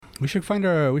We should find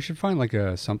like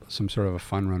some sort of a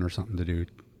fun run or something to do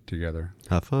together.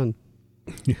 Have fun.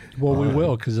 Well, we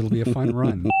will, because it'll be a fun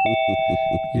run.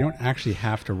 You don't actually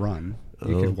have to run.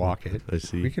 You could walk it. I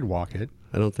see. We could walk it.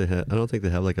 I don't think they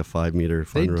have like a 5 meter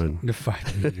fun run. The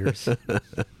 5 meters.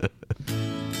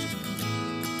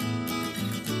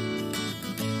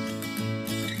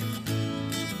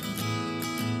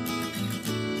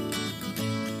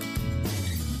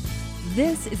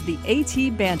 This is the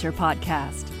AT Banter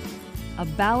Podcast, a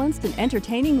balanced and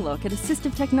entertaining look at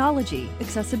assistive technology,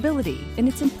 accessibility, and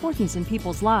its importance in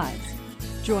people's lives.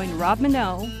 Join Rob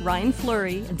Minot, Ryan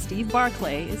Fleury, and Steve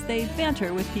Barclay as they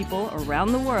banter with people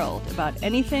around the world about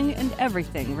anything and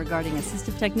everything regarding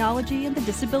assistive technology and the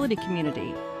disability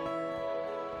community.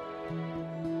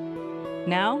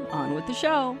 Now, on with the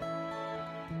show.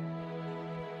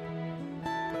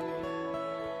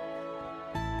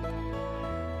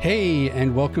 Hey,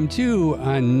 and welcome to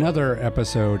another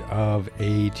episode of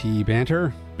AT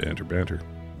Banter. Banter.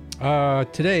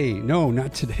 Today, no,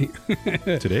 not today.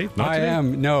 Today? Not I today?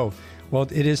 am, no. Well,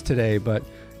 it is today, but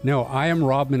no, I am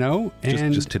Rob Minot.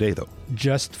 And Just today, though.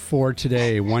 just for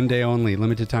today, one day only,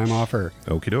 limited time offer.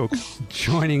 Okie doke.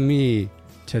 Joining me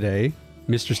today,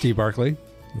 Mr. Steve Barclay.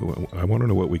 I want to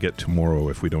know what we get tomorrow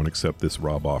if we don't accept this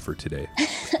Rob offer today.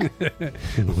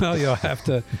 Well, you'll have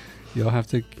to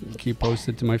keep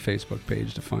posted to my Facebook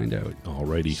page to find out.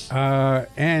 Alrighty.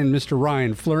 And Mr.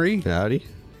 Ryan Fleury. Howdy.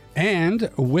 And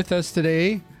with us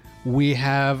today, we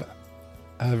have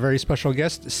a very special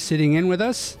guest sitting in with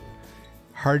us,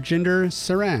 Harjinder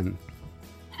Saran.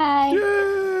 Hi.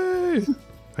 Yay!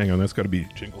 Hang on, that's got to be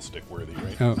jingle stick worthy,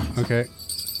 right? Oh, okay.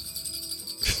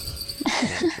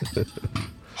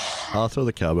 I'll throw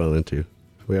the cowbell in too.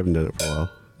 We haven't done it for a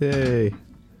while. Yay.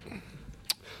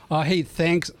 Hey,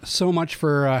 thanks so much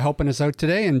for helping us out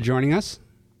today and joining us.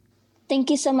 Thank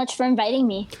you so much for inviting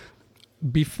me.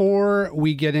 Before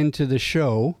we get into the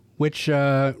show, which,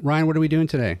 Ryan, what are we doing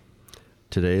today?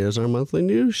 Today is our monthly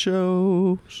news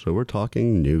show, so we're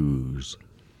talking news.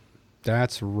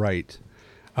 That's right.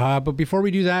 But before we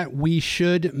do that, we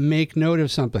should make note of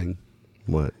something.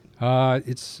 What?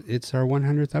 It's our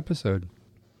 100th episode.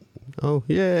 Oh,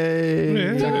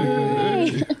 yay!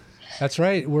 Yay! That's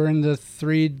right. We're in the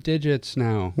 3 digits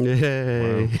now.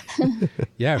 Yay! Wow.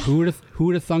 Yeah, who would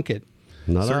have thunk it?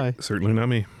 Not I. Certainly not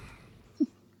me.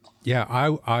 Yeah,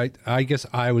 I guess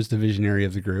I was the visionary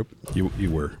of the group. You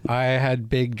were. I had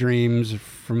big dreams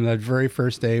from that very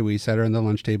first day we sat around the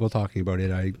lunch table talking about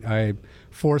it. I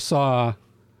foresaw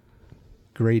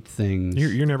great things.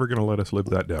 You're never going to let us live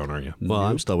that down, are you? Well,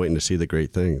 I'm still waiting to see the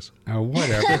great things.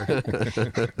 Whatever.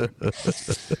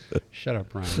 Shut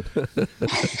up, Ryan.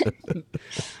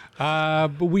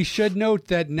 But we should note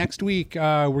that next week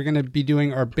we're going to be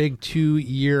doing our big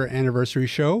 2-year anniversary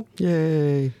show.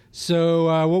 Yay!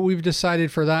 So what we've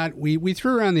decided for that, we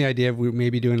threw around the idea of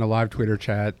maybe doing a live Twitter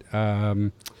chat.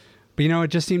 But, it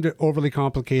just seemed overly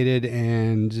complicated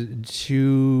and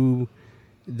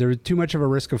there was too much of a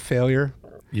risk of failure.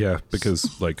 Yeah, because,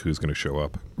 who's going to show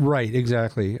up? Right,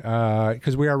 exactly.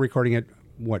 Because we are recording it,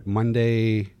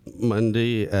 Monday?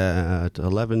 Monday at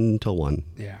 11 till 1.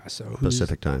 Yeah, so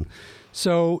Pacific time.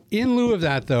 So in lieu of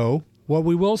that, though, what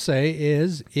we will say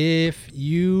is if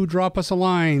you drop us a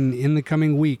line in the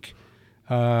coming week,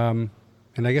 and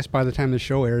I guess by the time the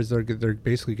show airs, they're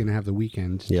basically going to have the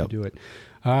weekend to do it.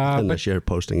 Unless you're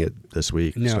posting it this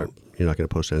week. No. You're not going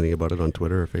to post anything about it on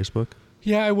Twitter or Facebook?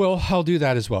 Yeah, I will. I'll do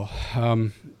that as well.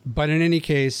 But in any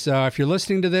case, if you're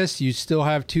listening to this, you still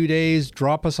have 2 days.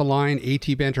 Drop us a line,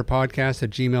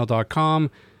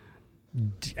 atbanterpodcast@gmail.com.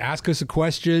 Ask us a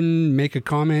question, make a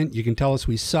comment. You can tell us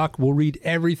we suck. We'll read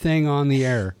everything on the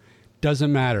air.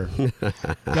 Doesn't matter.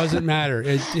 Doesn't matter.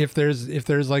 If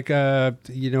there's like a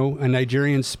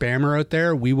Nigerian spammer out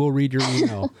there, we will read your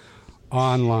email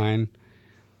online.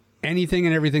 Anything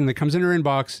and everything that comes in our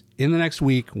inbox in the next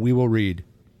week, we will read.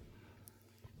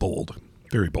 Bold.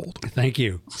 Very bold. Thank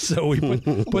you. So we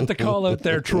put the call out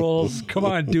there, trolls. Come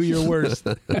on, do your worst.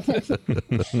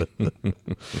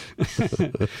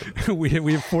 We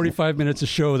have 45 minutes of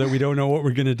show that we don't know what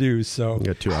we're going to do. So We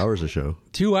got 2 hours of show.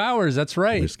 2 hours. That's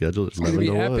right. We scheduled it It's going to be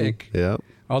 11 to 1. epic. Yeah.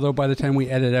 Although by the time we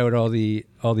edit out all the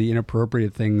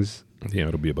inappropriate things, Yeah,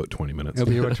 it'll be about 20 minutes. it'll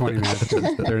be about 20 minutes.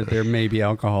 'Cause there may be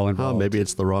alcohol involved. Oh, maybe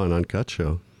it's the raw and uncut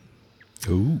show.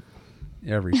 Ooh.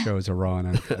 Every show is a raw and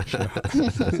uncut show.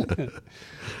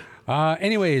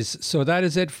 Anyways, so that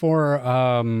is it for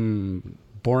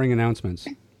boring announcements.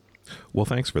 Well,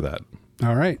 thanks for that.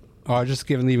 All right. Oh, I was just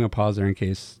leaving a pause there in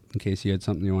case you had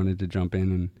something you wanted to jump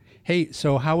in. And hey,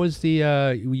 so how was the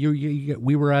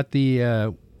we were at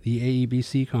the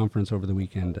AEBC conference over the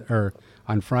weekend, or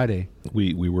on Friday.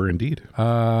 We were indeed.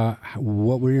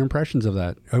 What were your impressions of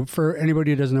that? For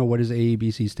anybody who doesn't know, what does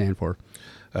AEBC stand for?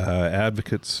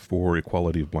 Advocates for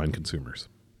Equality of Blind Consumers.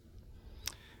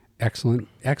 Excellent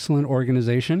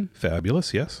organization.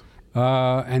 Fabulous, yes.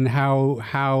 And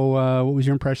what was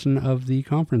your impression of the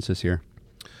conference this year?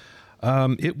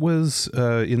 It was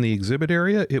in the exhibit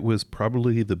area. It was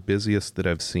probably the busiest that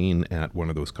I've seen at one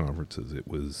of those conferences. It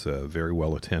was very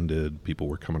well attended. People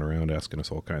were coming around asking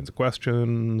us all kinds of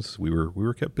questions. We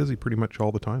were kept busy pretty much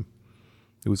all the time.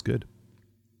 It was good.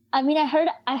 I mean,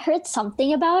 I heard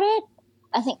something about it.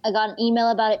 I think I got an email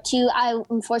about it too. I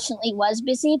unfortunately was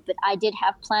busy, but I did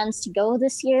have plans to go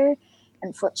this year.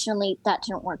 Unfortunately, that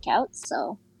didn't work out.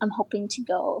 So I'm hoping to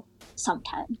go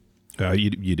sometime.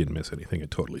 You didn't miss anything.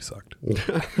 It totally sucked.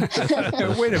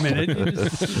 Wait a minute.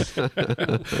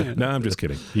 No, I'm just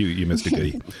kidding. You missed a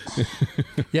goodie.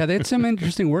 Yeah, they had some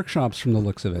interesting workshops from the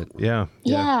looks of it. Yeah.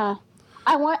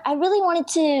 I really wanted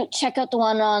to check out the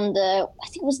one on I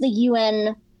think it was the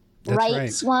UN That's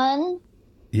rights right. one.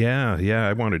 Yeah.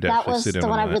 I wanted to That actually was sit in the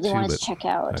on one I that really too, wanted to but check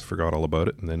out. I forgot all about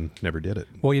it and then never did it.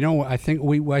 Well, I think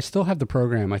I still have the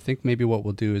program. I think maybe what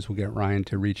we'll do is we'll get Ryan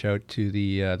to reach out to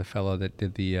the fellow that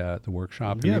did the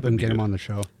workshop. And Yeah, maybe we can that'd be get him good. on the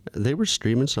show. They were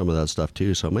streaming some of that stuff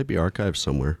too, so it might be archived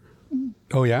somewhere.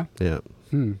 Oh yeah. Yeah.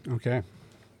 Okay.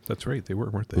 That's right. They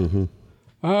were, weren't they?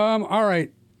 Mm-hmm. All right.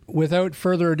 Without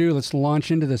further ado, let's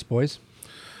launch into this, boys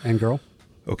and girl.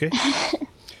 Okay.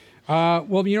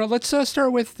 Well, let's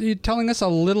start with you telling us a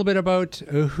little bit about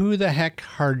who the heck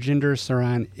Harjinder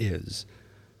Saran is.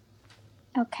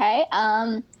 Okay.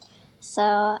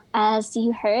 So as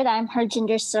you heard, I'm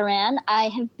Harjinder Saran. I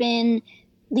have been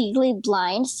legally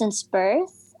blind since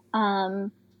birth.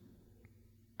 I'm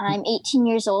 18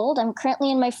 years old. I'm currently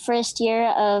in my first year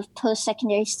of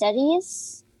post-secondary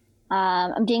studies.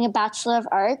 I'm doing a Bachelor of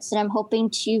Arts, and I'm hoping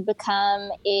to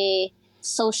become a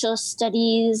social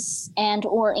studies and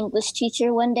or English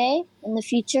teacher one day in the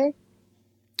future.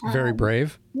 Very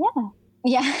brave.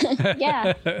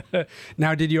 Yeah.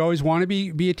 Now, did you always want to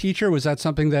be a teacher? Was that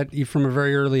something that you, from a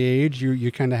very early age,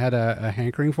 you kind of had a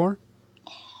hankering for?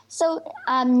 So,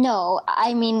 no,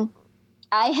 I mean,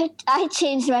 I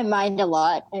changed my mind a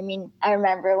lot. I mean, I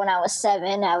remember when I was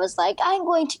 7, I was like, I'm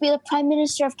going to be the Prime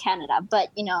Minister of Canada.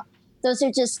 But, those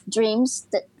are just dreams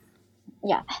that,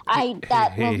 will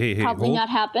probably not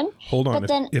happen. Hold on. But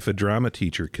then, If a drama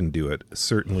teacher can do it,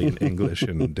 certainly an English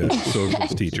and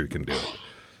socials teacher can do it.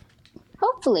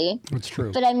 hopefully. That's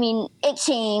true. But I mean, it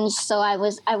changed. So I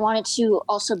wanted to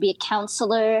also be a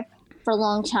counselor for a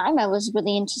long time. I was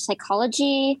really into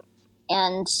psychology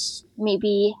and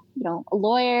maybe, a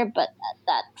lawyer, but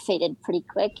that faded pretty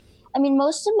quick. I mean,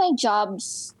 most of my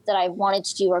jobs that I wanted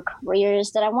to do or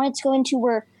careers that I wanted to go into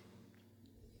were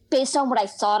based on what I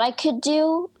thought I could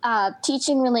do.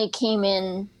 Teaching really came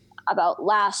in about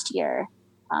last year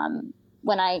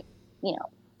when I,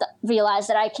 realized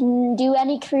that I can do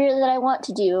any career that I want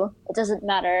to do. It doesn't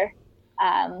matter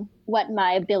what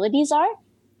my abilities are.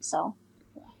 So.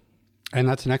 And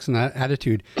that's an excellent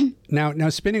attitude. Now,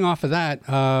 spinning off of that,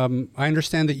 I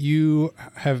understand that you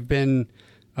have been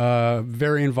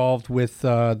very involved with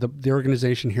the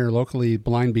organization here locally,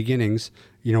 Blind Beginnings.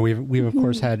 We've of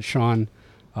course had Sean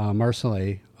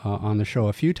Marcellet on the show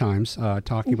a few times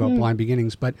talking about Blind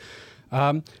Beginnings. But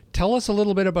tell us a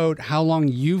little bit about how long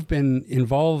you've been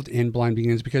involved in Blind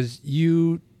Beginnings, because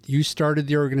you started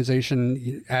the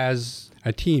organization as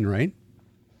a teen, right?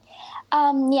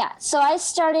 So I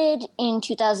started in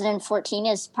 2014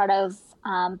 as part of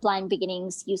Blind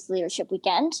Beginnings Youth Leadership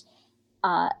Weekend.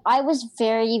 I was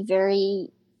very, very,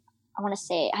 I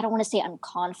don't want to say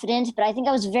unconfident, but I think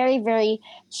I was very, very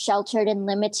sheltered and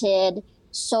limited.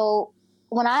 So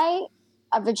when I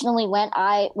originally went,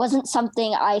 I wasn't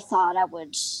something I thought I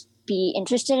would be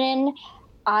interested in.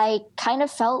 I kind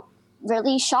of felt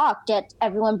really shocked at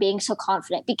everyone being so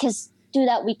confident, because through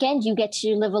that weekend, you get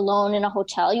to live alone in a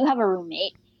hotel. You have a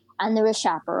roommate and there are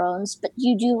chaperones, but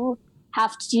you do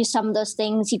have to do some of those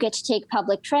things. You get to take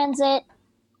public transit,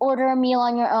 order a meal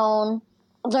on your own,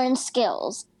 learn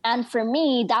skills. And for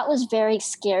me, that was very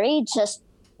scary, just,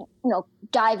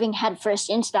 diving headfirst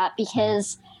into that,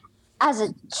 because as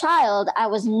a child, I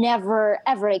was never,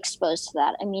 ever exposed to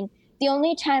that. I mean, the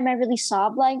only time I really saw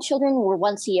blind children were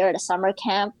once a year at a summer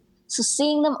camp. So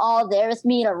seeing them all there with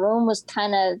me in a room was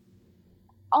kind of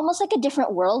almost like a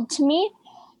different world to me.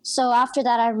 So after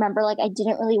that, I remember I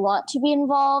didn't really want to be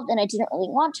involved and I didn't really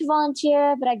want to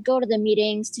volunteer, but I'd go to the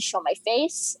meetings to show my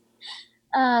face.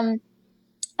 I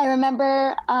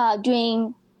remember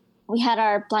we had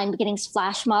our Blind Beginnings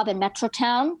flash mob in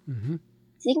Metrotown. Mm-hmm.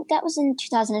 I think that was in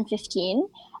 2015.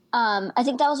 I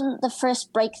think that was the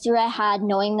first breakthrough I had,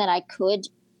 knowing that I could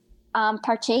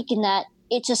partake, and that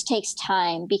it just takes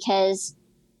time, because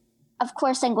of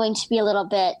course I'm going to be a little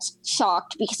bit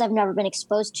shocked because I've never been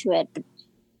exposed to it. But,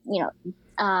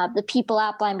 the people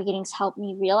at Blind Beginnings helped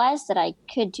me realize that I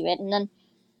could do it. And then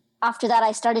after that,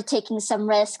 I started taking some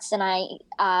risks, and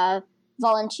I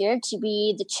volunteered to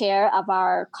be the chair of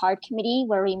our card committee,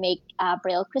 where we make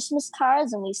Braille Christmas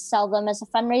cards and we sell them as a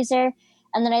fundraiser.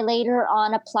 And then I later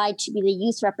on applied to be the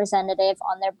youth representative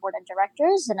on their board of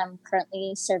directors, and I'm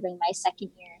currently serving my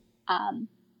second year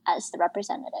as the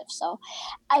representative. So,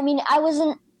 I mean, I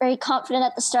wasn't very confident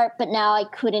at the start, but now I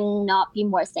couldn't not be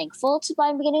more thankful to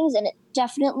Blind Beginnings, and it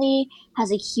definitely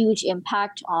has a huge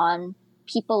impact on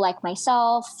people like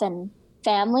myself and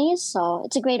families. So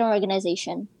it's a great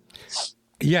organization.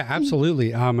 Yeah,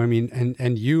 absolutely. I mean,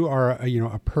 and you are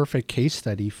a perfect case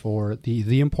study for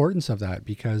the importance of that,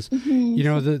 because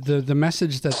the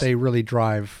message that they really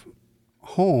drive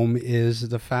home is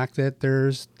the fact that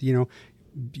there's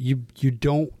you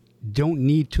don't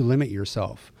need to limit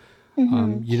yourself.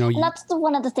 And that's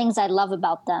one of the things I love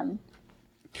about them.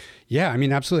 Yeah, I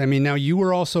mean, absolutely. I mean, now you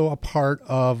were also a part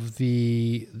of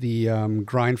the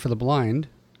Grind for the Blind.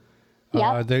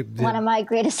 Yeah, one of my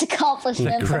greatest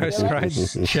accomplishments.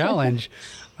 The challenge.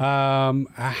 How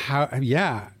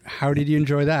did you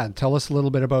enjoy that? Tell us a little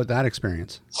bit about that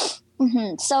experience.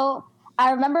 So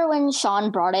I remember when Sean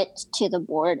brought it to the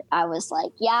board, I was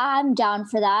like, yeah, I'm down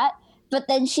for that. But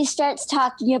then she starts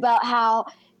talking about how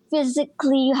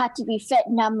physically you have to be fit.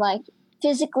 And I'm like,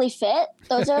 physically fit?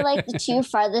 Those are like the two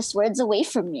farthest words away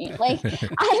from me. Like,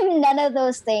 I'm none of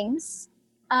those things.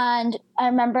 And I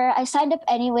remember I signed up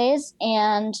anyways,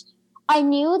 and I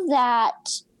knew that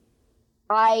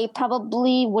I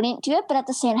probably wouldn't do it, but at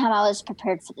the same time, I was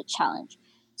prepared for the challenge.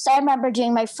 So I remember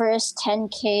doing my first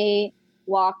 10K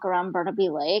walk around Burnaby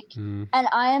Lake, and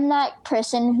I am that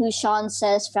person who Sean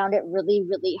says found it really,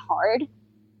 really hard.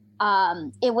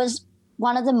 It was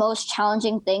one of the most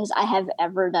challenging things I have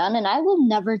ever done, and I will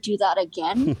never do that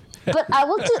again. But I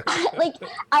will do,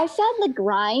 I found the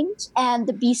grind and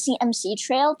the BCMC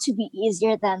trail to be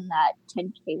easier than that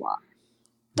 10K walk.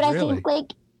 But really? I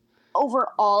think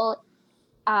overall,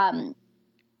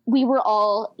 we were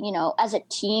all, as a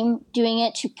team doing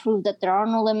it to prove that there are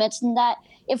no limits, and that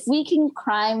if we can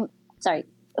climb the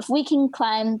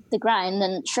grind,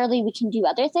 then surely we can do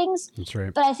other things. That's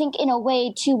right. But I think in a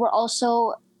way too, we're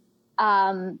also,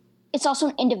 it's also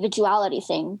an individuality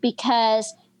thing,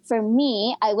 because for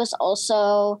me, I was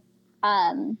also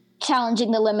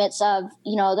challenging the limits of,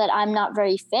 that I'm not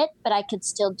very fit, but I could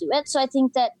still do it. So I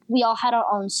think that we all had our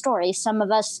own stories. Some of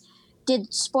us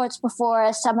did sports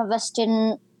before, some of us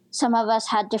didn't. Some of us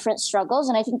had different struggles.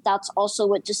 And I think that's also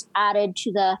what just added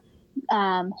to the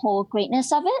whole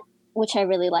greatness of it, which I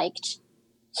really liked.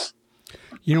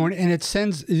 And it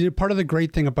sends, part of the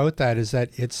great thing about that is that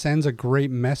it sends a great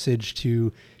message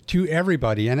to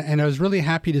everybody. And I was really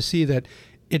happy to see that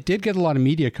it did get a lot of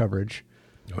media coverage,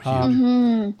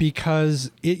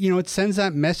 because it sends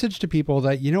that message to people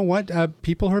that,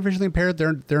 people who are visually impaired,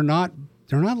 they're not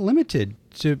limited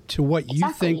to what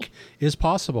you think is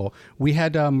possible. We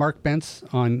had Mark Bentz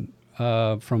on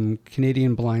from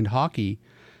Canadian Blind Hockey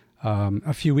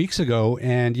a few weeks ago,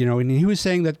 and he was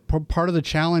saying that part of the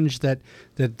challenge that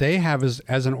they have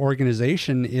as an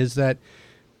organization is that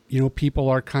people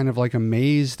are kind of like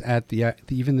amazed at the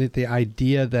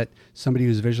idea that somebody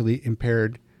who's visually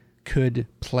impaired could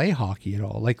play hockey at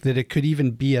all, like that it could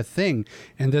even be a thing,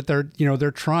 and that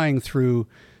they're trying through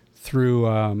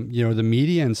the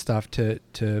media and stuff to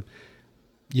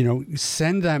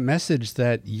send that message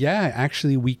that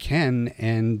actually we can,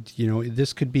 and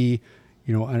this could be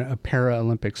a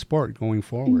Paralympic sport going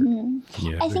forward.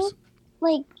 I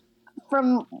think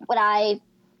from what I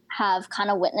have kind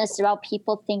of witnessed about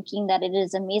people thinking that it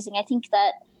is amazing, I think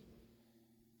that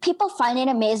people find it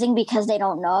amazing because they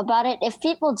don't know about it. If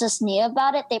people just knew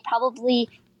about it, they probably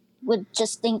would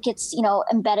just think it's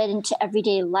embedded into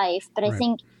everyday life. But I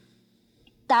think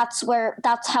that's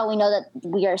how we know that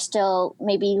we are still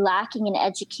maybe lacking in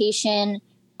education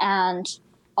and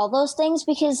all those things,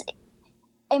 because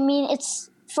I mean, it's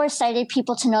for sighted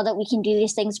people to know that we can do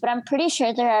these things, but I'm pretty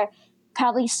sure there are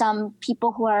probably some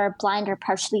people who are blind or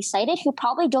partially sighted who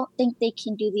probably don't think they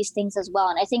can do these things as well.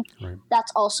 And I think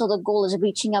that's also the goal, is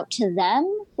reaching out to them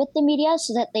with the media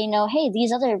so that they know, hey,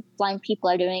 these other blind people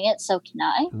are doing it, so can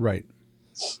I. Right.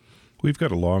 We've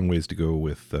got a long ways to go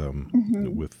with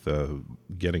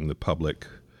getting the public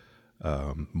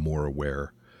more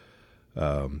aware.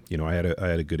 I had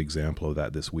a good example of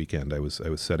that this weekend. I was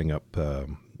setting up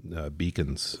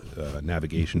beacons,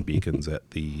 navigation beacons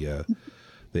at the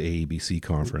the AEBC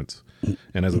conference.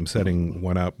 And as I'm setting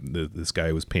one up, this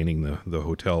guy was painting the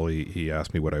hotel. He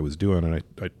asked me what I was doing, and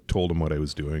I told him what I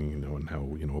was doing, and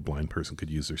how, a blind person could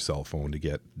use their cell phone to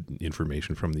get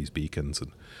information from these beacons.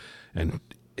 And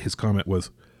his comment was,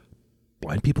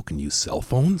 blind people can use cell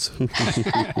phones?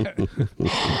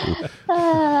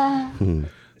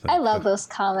 I love those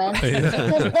comments.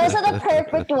 Those are the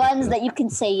perfect ones that you can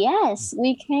say, yes,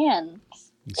 we can.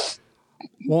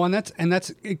 Well, and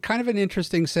that's kind of an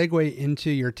interesting segue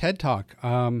into your TED Talk,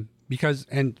 because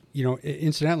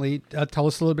incidentally, tell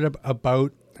us a little bit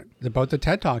about the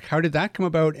TED Talk. How did that come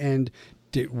about, and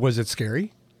was it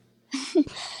scary?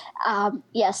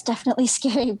 Yes, definitely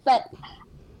scary, but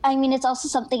I mean, it's also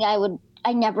something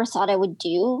I never thought I would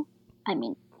do. I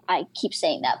mean, I keep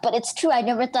saying that, but it's true. I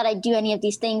never thought I'd do any of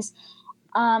these things.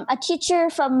 A teacher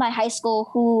from my high school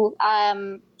who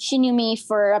she knew me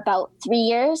for about 3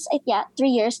 years. 3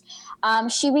 years.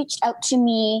 She reached out to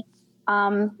me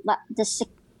this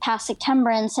past September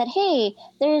and said, "Hey,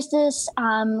 there's this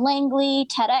Langley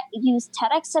Youth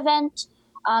TEDx event.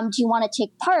 Do you want to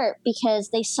take part?" Because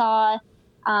they saw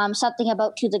something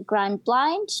about To the Grand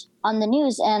Blind on the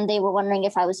news, and they were wondering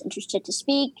if I was interested to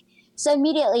speak. So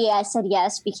immediately I said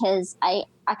yes, because I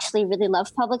actually really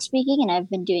love public speaking, and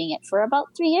I've been doing it for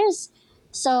about 3 years.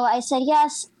 So I said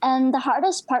yes. And the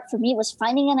hardest part for me was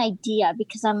finding an idea,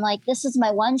 because I'm like, this is my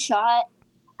one shot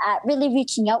at really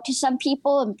reaching out to some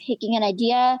people and picking an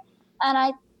idea. And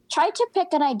I tried to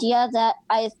pick an idea that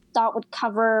I thought would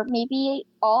cover maybe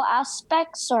all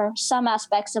aspects or some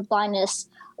aspects of blindness,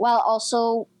 while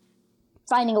also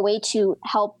finding a way to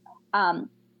help,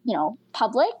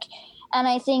 public. And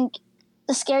I think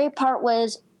the scary part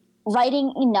was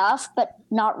writing enough, but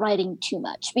not writing too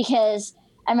much. Because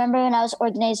I remember when I was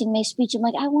organizing my speech, I'm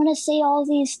like, I want to say all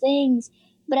these things.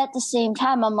 But at the same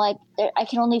time, I'm like, I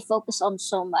can only focus on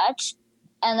so much.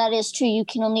 And that is true. You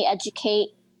can only educate,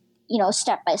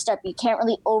 step by step. You can't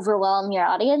really overwhelm your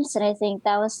audience. And I think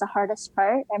that was the hardest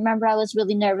part. I remember I was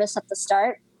really nervous at the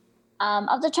start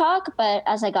of the talk, but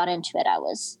as I got into it, I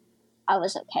was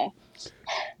okay.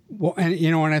 Well, and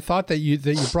and I thought that you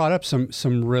brought up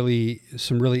some really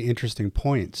interesting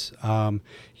points.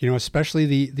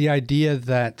 Especially the idea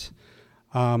that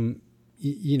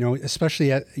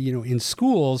especially at in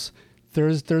schools,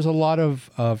 there's a lot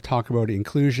of talk about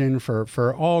inclusion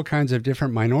for all kinds of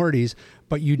different minorities,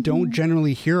 but you don't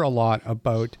generally hear a lot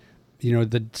about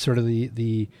the sort of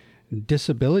the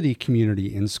disability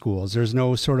community in schools. There's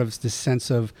no sort of this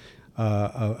sense of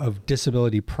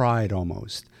disability pride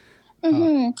almost.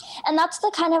 And that's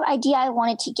the kind of idea I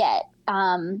wanted to get,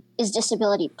 is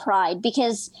disability pride,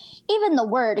 because even the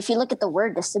word, if you look at the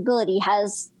word disability,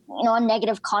 has, a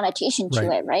negative connotation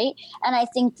to it, right? And I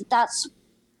think that's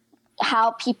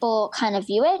how people kind of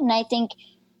view it. And I think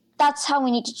that's how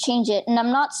we need to change it. And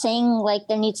I'm not saying like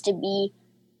there needs to be,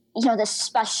 this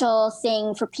special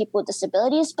thing for people with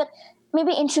disabilities, but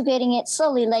maybe integrating it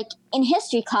slowly. Like in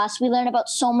history class, we learn about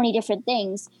so many different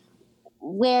things.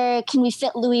 Where can we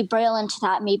fit Louis Braille into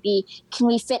that? Maybe can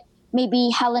we fit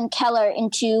Helen Keller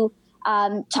into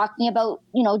talking about,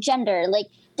 gender? Like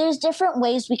there's different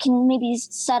ways we can maybe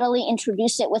subtly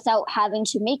introduce it without having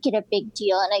to make it a big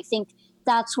deal. And I think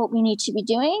that's what we need to be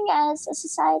doing as a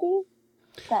society.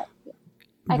 But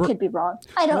I could be wrong.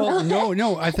 I don't know.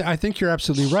 No. I think you're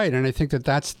absolutely right. And I think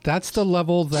that's the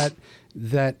level that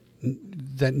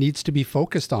needs to be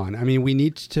focused on. I mean, we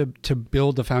need to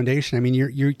build the foundation. I mean,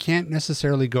 you can't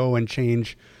necessarily go and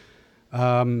change,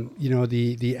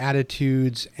 the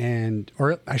attitudes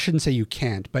or I shouldn't say you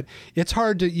can't, but it's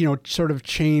hard to, sort of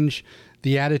change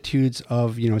the attitudes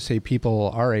of, say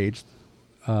people our age,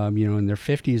 in their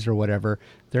 50s or whatever.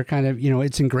 They're kind of,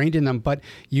 it's ingrained in them, but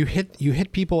you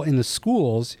hit people in the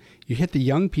schools, you hit the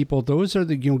young people. Those are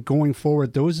the, going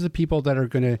forward, those are the people that are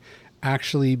going to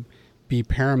actually be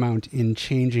paramount in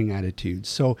changing attitudes.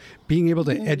 So being able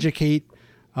to educate,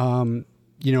 sort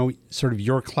of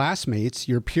your classmates,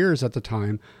 your peers at the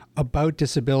time about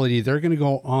disability, they're going to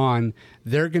go on,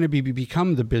 they're going to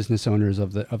become the business owners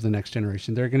of the next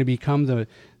generation. They're going to become the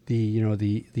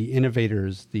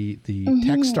innovators, the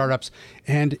tech startups.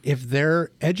 And if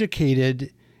they're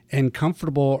educated and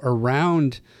comfortable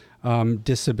around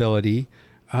disability,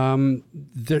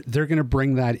 they're going to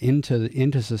bring that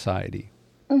into society.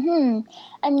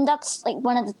 I mean, that's like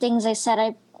one of the things I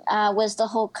said was the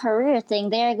whole career thing.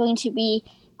 They're going to be,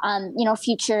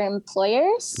 future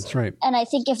employers. That's right. And I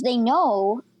think if they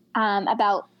know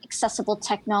about accessible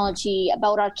technology,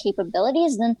 about our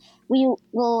capabilities, then we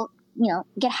will,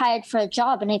 get hired for a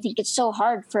job. And I think it's so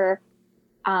hard for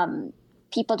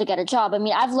people to get a job. I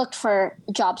mean, I've looked for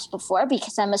jobs before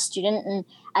because I'm a student and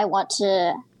I want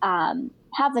to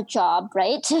have a job,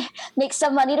 right? To make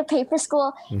some money to pay for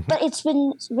school. But it's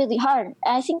been really hard. And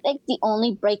I think like the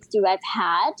only breakthrough I've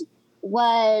had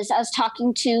was I was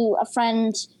talking to a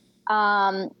friend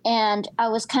and I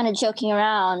was kind of joking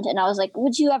around and I was like,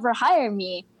 would you ever hire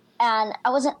me? And I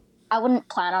wouldn't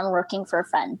plan on working for a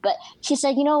friend, but she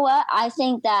said, you know what? I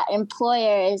think that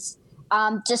employers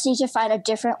just need to find a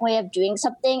different way of doing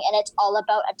something, and it's all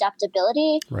about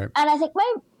adaptability. Right. And I think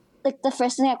the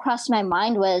first thing that crossed my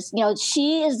mind was,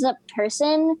 she is the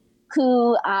person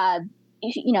who,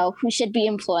 who should be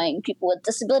employing people with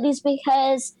disabilities,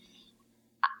 because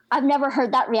I've never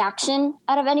heard that reaction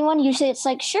out of anyone. Usually it's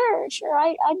like, sure,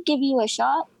 I'd give you a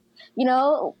shot,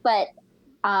 but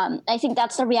I think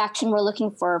that's the reaction we're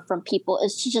looking for from people,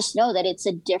 is to just know that it's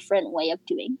a different way of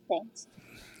doing things.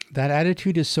 That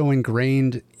attitude is so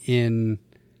ingrained in,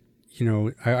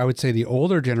 I would say the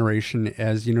older generation,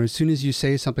 as, as soon as you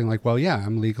say something like, well, yeah,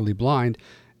 I'm legally blind,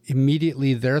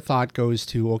 immediately their thought goes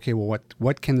to, okay, well,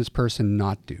 what can this person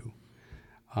not do?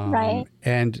 Right.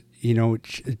 And,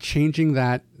 changing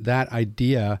that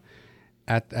idea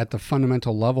at the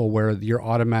fundamental level where the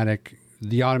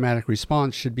automatic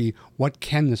response should be, what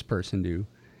can this person do?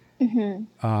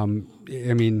 I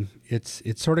mean, it's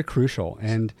sort of crucial.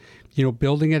 And,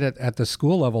 building it at the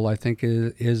school level, I think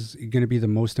is going to be the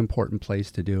most important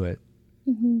place to do it.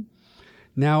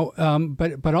 Now,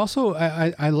 but also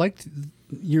I liked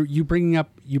you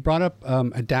brought up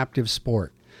adaptive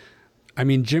sport. I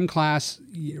mean, gym class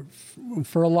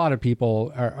for a lot of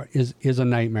people is a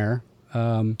nightmare.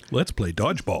 Let's play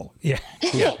dodgeball. Yeah.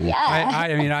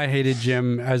 I mean, I hated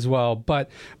gym as well, but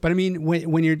I mean,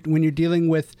 when you're dealing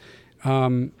with,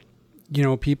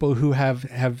 people who have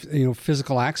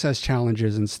physical access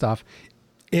challenges and stuff,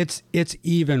 it's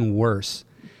even worse.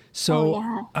 So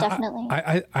definitely.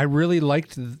 I really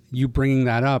liked you bringing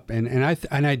that up, and I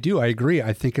agree.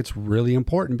 I think it's really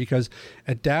important because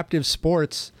adaptive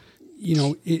sports,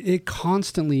 it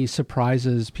constantly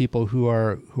surprises people who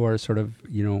are sort of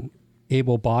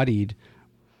able-bodied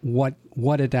what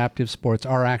adaptive sports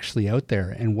are actually out there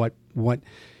and what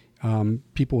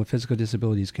people with physical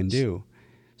disabilities can do.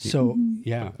 So,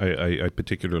 yeah. I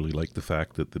particularly like the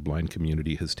fact that the blind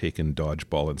community has taken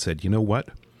dodgeball and said, you know what?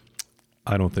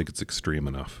 I don't think it's extreme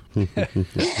enough.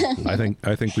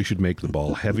 I think we should make the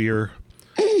ball heavier.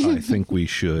 I think we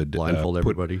should blindfold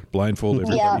everybody,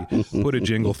 put a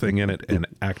jingle thing in it, and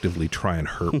actively try and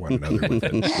hurt one another with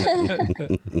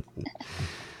it.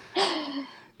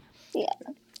 Yeah.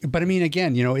 But I mean,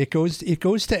 again, it goes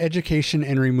to education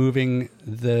and removing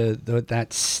that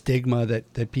stigma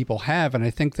that people have. And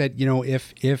I think that,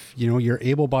 if your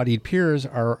able-bodied peers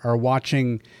are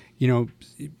watching,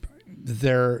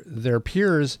 their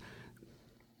peers,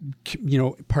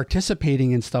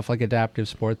 participating in stuff like adaptive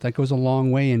sport, that goes a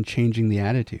long way in changing the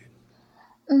attitude.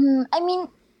 I mean,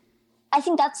 I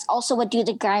think that's also what Do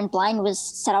the Grind Blind was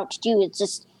set out to do. It's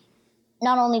just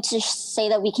not only to say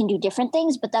that we can do different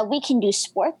things, but that we can do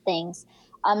sport things.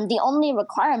 The only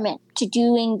requirement to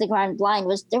doing the Grind Blind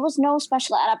was there was no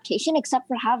special adaptation except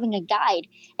for having a guide.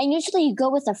 And usually you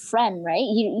go with a friend, right?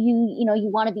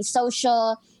 You want to be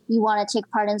social, you want to take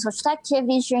part in social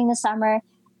activities during the summer,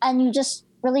 and you just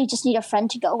really just need a friend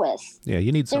to go with. Yeah,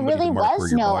 you need somebody to mark where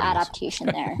your There really was no body is. adaptation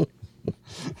there.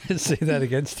 Say that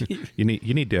again, Steve. You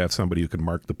need to have somebody who can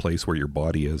mark the place where your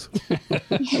body is.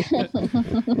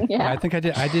 Yeah. I think I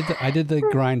did the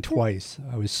grind twice.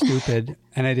 I was stupid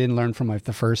and I didn't learn from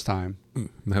the first time.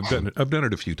 I've done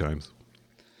it a few times.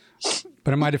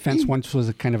 But in my defense, once was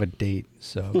a kind of a date.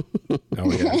 So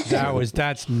Oh yeah.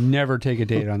 that's never take a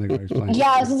date on the Grind Blind.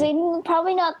 Yeah, I was saying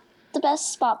probably not the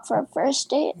best spot for a first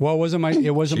date. Well, it wasn't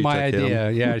She my took him.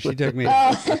 idea. Yeah, she took me.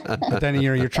 But then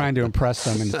you're trying to impress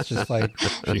them, and it's just like,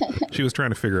 She was trying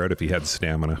to figure out if he had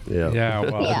stamina. Yeah. yeah,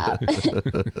 well, Yeah.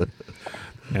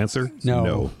 Answer?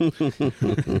 No.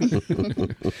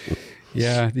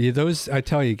 Yeah, those, I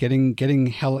tell you, getting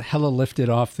hella lifted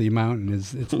off the mountain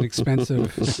it's an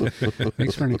expensive,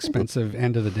 makes for an expensive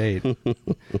end of the date.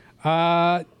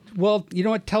 Well, you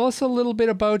know what? Tell us a little bit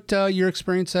about your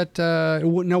experience at,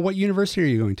 what university are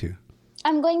you going to?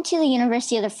 I'm going to the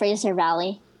University of the Fraser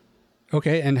Valley.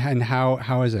 Okay, and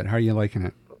how is it? How are you liking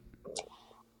it?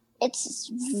 It's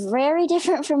very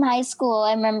different from high school.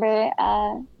 I remember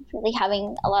really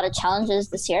having a lot of challenges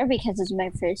this year because it's my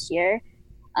first year.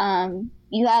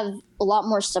 You have a lot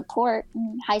more support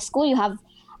in high school. You have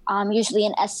usually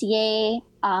an SCA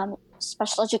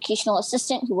special educational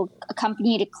assistant who will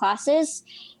accompany you to classes.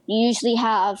 You usually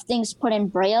have things put in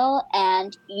Braille,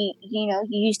 and you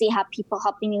usually have people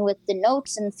helping you with the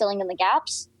notes and filling in the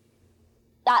gaps.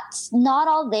 That's not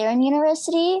all there in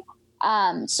university.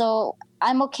 So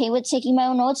I'm okay with taking my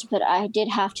own notes, but I did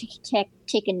have to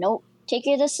take a note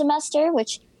taker this semester,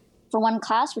 which for one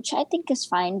class, which I think is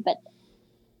fine.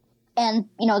 And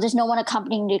there's no one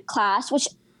accompanying the class, which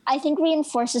I think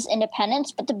reinforces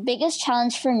independence. But the biggest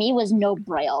challenge for me was no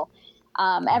Braille.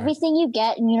 Everything you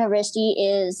get in university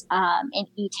is in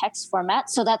e-text format.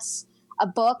 So that's a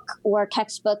book or a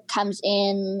textbook comes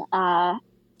in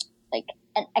like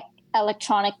an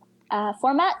electronic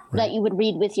format that you would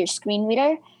read with your screen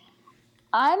reader.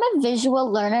 I'm a visual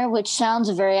learner, which sounds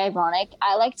very ironic.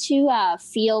 I like to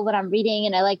feel what I'm reading,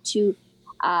 and I like to,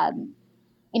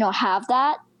 have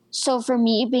that. So for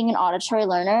me, being an auditory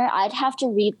learner, I'd have to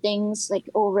read things like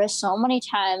over so many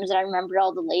times that I remember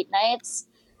all the late nights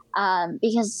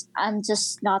because I'm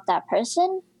just not that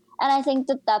person. And I think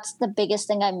that that's the biggest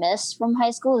thing I miss from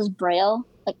high school is Braille.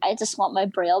 Like, I just want my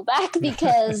Braille back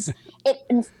because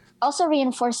it also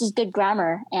reinforces good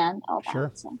grammar and all that.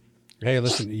 Sure. So. Hey,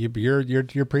 listen,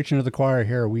 you're preaching to the choir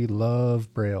here. We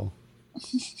love Braille.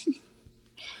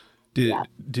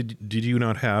 Did you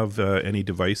not have any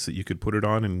device that you could put it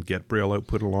on and get Braille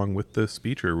output along with the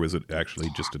speech, or was it actually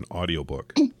just an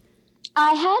audiobook?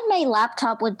 I had my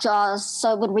laptop with JAWS, so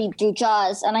I would read through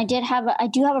JAWS, and I do have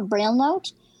a Braille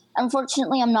note.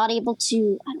 Unfortunately, I'm not able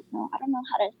to. I don't know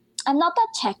how to. I'm not that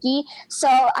techie, so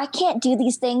I can't do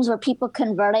these things where people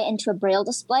convert it into a Braille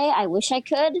display. I wish I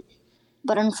could,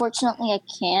 but unfortunately, I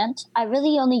can't. I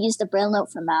really only use the Braille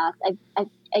note for math.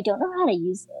 I don't know how to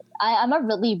use it. I'm a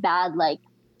really bad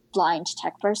blind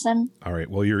tech person. All right.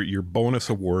 Well, your bonus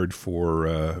award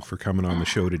for coming on the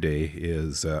show today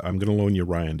is I'm going to loan you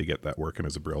Ryan to get that working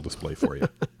as a Braille display for you.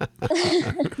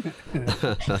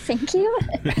 Thank you.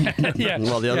 Yeah.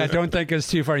 Well, Don't think it's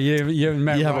too far. You haven't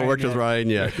met You Ryan haven't worked yet. with Ryan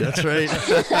yet. That's right.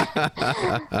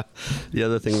 The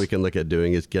other thing we can look at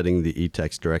doing is getting the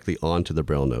e-text directly onto the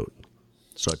Braille note.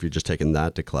 So if you're just taking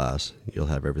that to class, you'll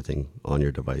have everything on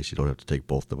your device. You don't have to take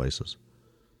both devices.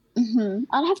 Mm-hmm.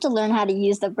 I'd have to learn how to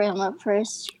use the Braille note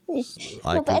first.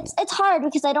 But it's hard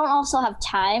because I don't also have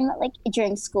time. Like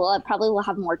during school, I probably will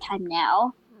have more time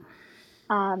now.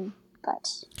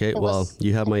 But okay. Well,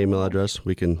 you have my email address.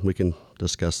 We can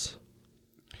discuss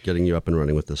getting you up and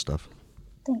running with this stuff.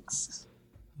 Thanks.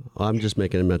 I'm just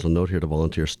making a mental note here to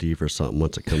volunteer Steve or something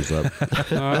once it comes up.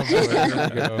 Oh, boy, there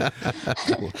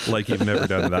we go. Like you've never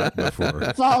done that before.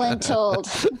 Voluntold.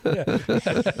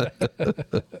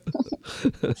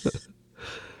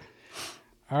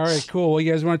 All right, cool. Well,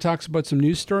 you guys want to talk about some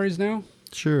news stories now?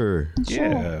 Sure.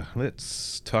 Yeah.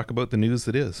 Let's talk about the news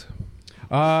that is.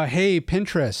 Hey,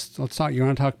 Pinterest. Let's talk. You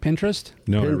want to talk Pinterest?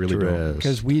 No, I really don't. Pinterest.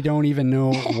 Because we don't even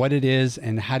know what it is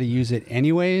and how to use it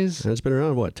anyways. And it's been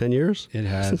around, 10 years? It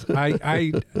has.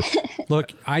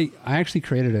 Look, I actually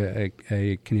created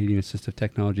a Canadian Assistive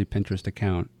Technology Pinterest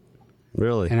account.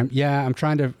 Really? And I'm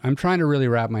trying to really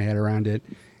wrap my head around it.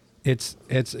 It's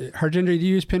Harjinder, do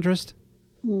you use Pinterest?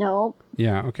 Nope.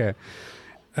 Yeah, okay.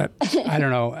 I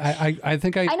don't know. I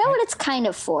think I know what it's kind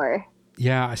of for.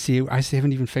 Yeah, I see. I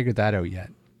haven't even figured that out yet.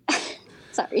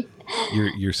 Sorry.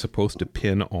 You're supposed to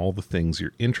pin all the things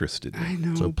you're interested in. I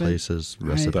know. So but places, I-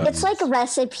 recipes. It's like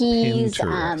recipes,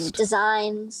 Pinterest.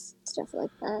 designs, stuff like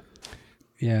that.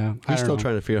 Yeah, I He's don't still know.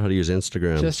 trying to figure out how to use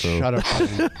Instagram. Just so. shut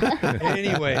up.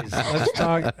 Anyways, let's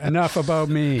talk enough about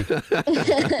me.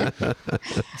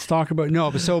 Let's talk about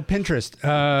so Pinterest.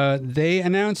 They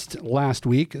announced last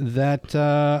week that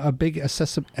a big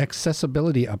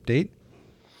accessibility update.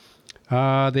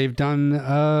 They've done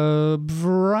a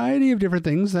variety of different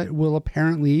things that will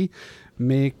apparently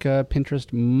make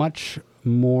Pinterest much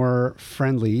more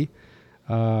friendly,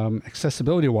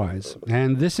 accessibility-wise,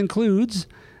 and this includes.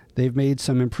 They've made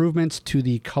some improvements to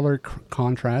the color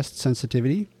contrast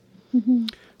sensitivity. Mm-hmm.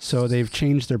 So they've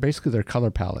changed their color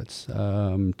palettes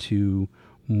to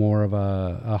more of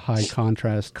a high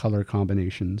contrast color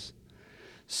combinations.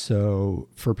 So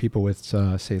for people with,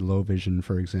 say, low vision,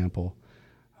 for example,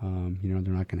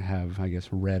 they're not going to have, I guess,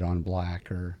 red on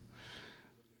black or,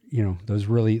 those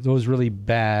really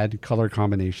bad color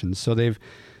combinations. So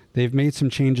they've made some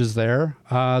changes there.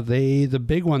 The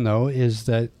big one, though, is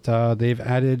that they've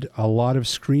added a lot of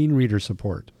screen reader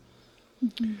support.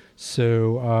 Mm-hmm.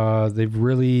 So they've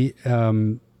really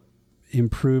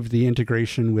improved the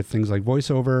integration with things like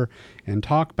VoiceOver and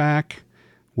TalkBack,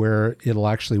 where it'll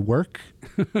actually work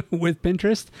with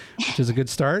Pinterest, which is a good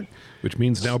start. Which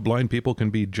means now blind people can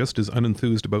be just as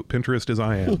unenthused about Pinterest as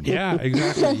I am. Yeah,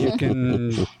 exactly. You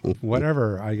can,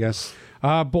 whatever, I guess.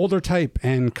 Bolder type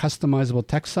and customizable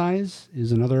text size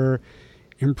is another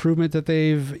improvement that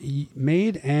they've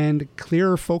made, and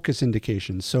clearer focus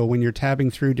indications. So when you're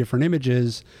tabbing through different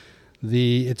images,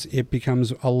 it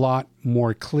becomes a lot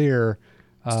more clear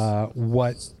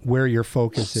where your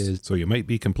focus is. So you might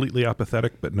be completely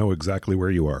apathetic, but know exactly where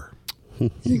you are.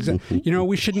 Exactly. You know,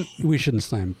 we shouldn't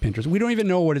slam Pinterest. We don't even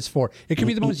know what it's for. It could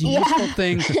be the most useful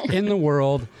thing in the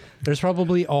world. There's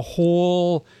probably a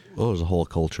whole. Well, there's a whole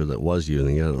culture that was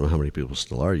using it. I don't know how many people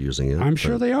still are using it. I'm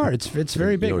sure they are. It's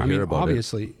very big. I mean,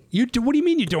 obviously, you do. What do you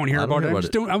mean you don't hear about it? We're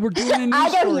doing a news I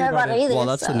don't story hear about it either. Well,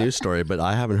 that's the news story, but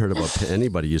I haven't heard about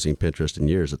anybody using Pinterest in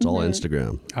years. It's all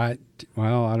Instagram.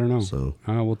 Well, I don't know. So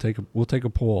we'll take a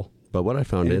poll. But what I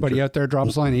found Anybody out there, drop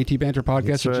us a line,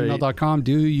 atbanterpodcast@gmail.com.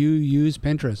 Do you use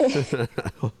Pinterest?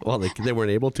 Well, they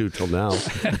weren't able to till now.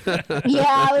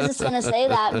 Yeah, I was just going to say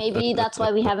that. Maybe that's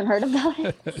why we haven't heard about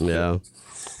it. Yeah.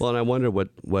 Well, and I wonder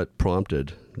what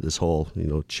prompted this whole,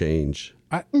 change.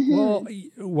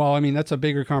 Well, I mean, that's a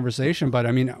bigger conversation, but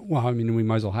I mean, we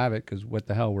might as well have it because what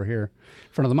the hell, we're here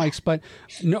in front of the mics. But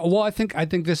no, well, I think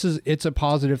it's a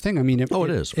positive thing. I mean, it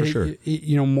is for sure.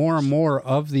 More and more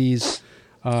of these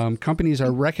companies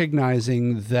are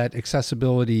recognizing that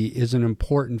accessibility is an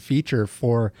important feature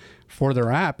for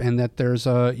their app, and that there's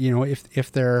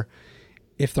if they're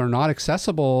not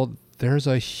accessible, there's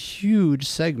a huge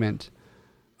segment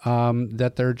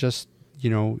that they're just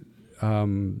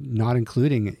not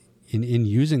including in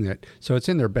using it. So it's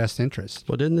in their best interest.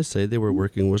 Well, didn't they say they were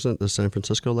working? Wasn't it the San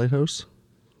Francisco Lighthouse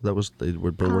they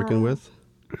were working with?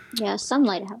 Yeah, some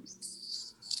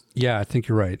lighthouse. Yeah, I think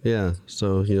you're right. Yeah.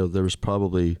 So, there was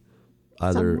probably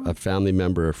either a family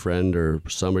member, a friend, or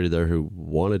somebody there who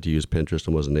wanted to use Pinterest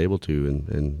and wasn't able to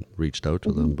and reached out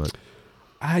to them. But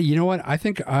you know what? I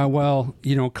think, call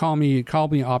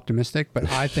me optimistic, but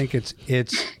I think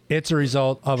it's a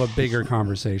result of a bigger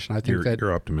conversation. I think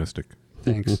you're optimistic.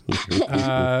 Thanks.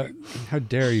 How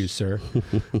dare you, sir?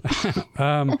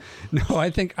 No,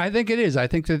 I think it is. I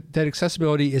think that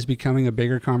accessibility is becoming a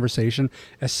bigger conversation,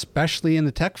 especially in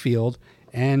the tech field,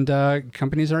 and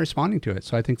companies are responding to it.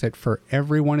 So I think that for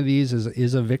every one of these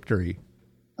is a victory.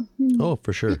 Oh,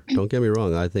 for sure. Don't get me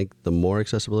wrong. I think the more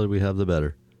accessibility we have, the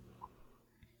better.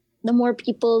 The more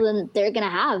people then they're going to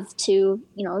have to,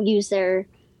 use their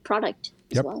product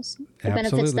as well. So it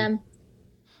benefits them.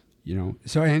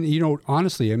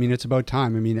 Honestly, I mean, it's about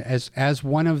time. I mean, as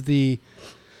one of the,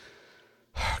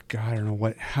 God, I don't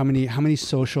know how many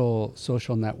social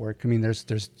network. I mean,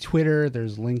 there's Twitter,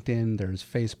 there's LinkedIn, there's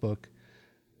Facebook,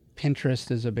 Pinterest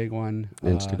is a big one.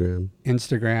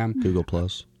 Instagram, Google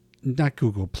Plus. Not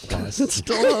Google Plus. It's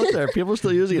still out there. People are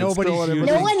still using it. No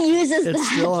one uses that. It's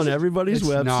still on everybody's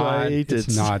website.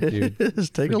 It's not, dude.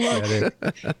 Just take a look.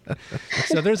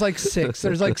 So there's like six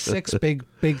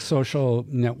big social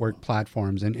network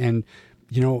platforms, and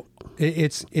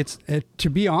it's to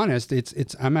be honest,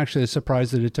 it's I'm actually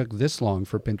surprised that it took this long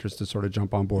for Pinterest to sort of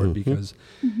jump on board because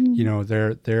they're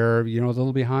a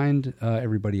little behind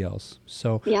everybody else.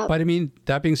 So, but I mean,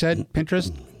 that being said,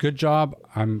 Pinterest, good job.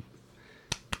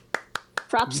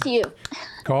 Props to you.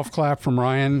 Golf clap from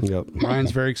Ryan. Yep.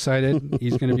 Ryan's very excited.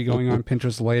 He's going to be going on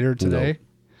Pinterest later today.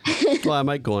 Nope. Well, I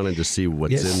might go on and just see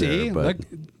what's in there. But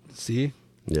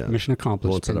yeah, mission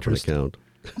accomplished. Won't set up an account.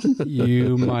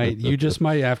 You just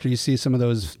might after you see some of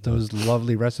those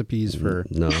lovely recipes for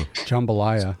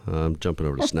jambalaya. I'm jumping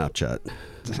over to Snapchat.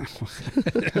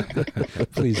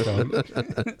 Please don't.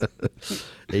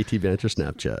 AT Banter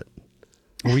Snapchat.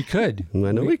 We could.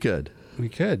 I know we could. We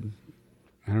could.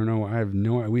 I don't know.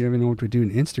 We don't even know what to do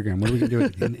in Instagram. What are we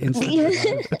going to do in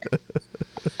Instagram?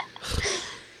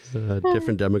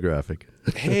 Different demographic.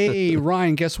 Hey,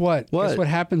 Ryan, guess what? What? Guess what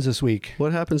happens this week?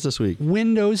 What happens this week?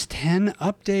 Windows 10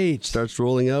 update. Starts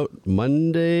rolling out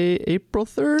Monday, April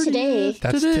 3rd. Today.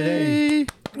 That's today.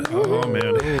 Oh,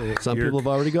 man. Some people have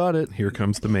already got it. Here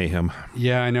comes the mayhem.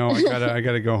 Yeah, I know. I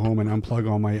gotta go home and unplug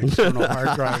all my external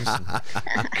hard drives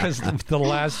because the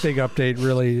last big update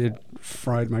really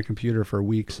fried my computer for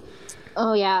weeks.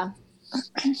 Oh, yeah.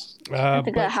 I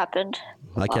think that happened.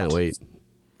 I can't wait.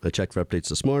 I checked for updates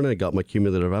this morning. I got my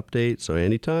cumulative update, so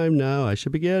anytime now I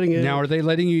should be getting it. Now, are they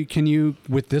letting you?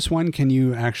 With this one, can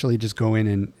you actually just go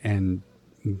in and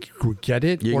get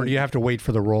it, or do you have to wait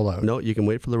for the rollout? No, you can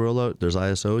wait for the rollout. There's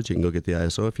ISOs. You can go get the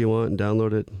ISO if you want and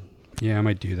download it. Yeah, I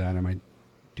might do that. I might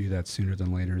do that sooner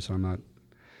than later, so I'm not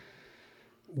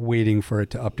waiting for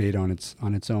it to update on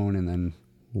its own and then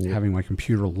having my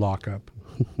computer lock up.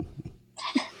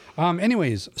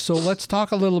 Anyways, so let's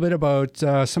talk a little bit about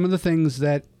some of the things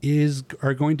that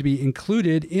are going to be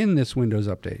included in this Windows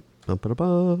update.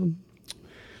 Bum-ba-da-bum.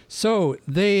 So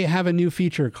they have a new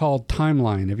feature called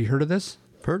Timeline. Have you heard of this?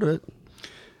 Heard of it.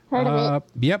 Heard of it?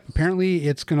 Yep. Apparently,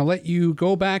 it's going to let you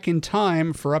go back in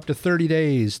time for up to 30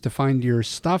 days to find your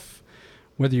stuff,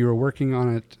 whether you were working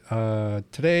on it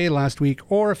today, last week,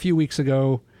 or a few weeks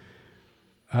ago.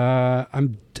 I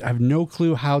have no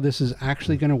clue how this is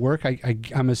actually going to work.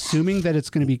 I'm assuming that it's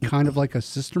going to be kind of like a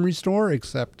system restore,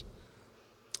 except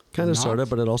Kind of, Not. sort of,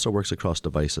 but it also works across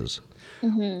devices.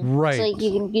 right. So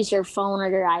you can use your phone or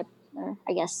your iPad, or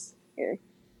I guess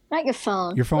not your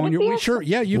phone. Your phone, Would it be sure,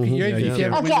 yeah, you can. Yeah, Yeah, if you you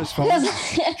have a Okay. Windows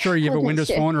phone, sure, you have a Wasn't Windows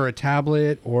sure. phone or a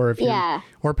tablet, or if you, Yeah.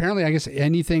 or apparently, I guess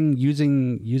anything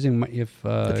using if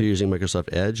If you're using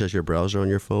Microsoft Edge as your browser on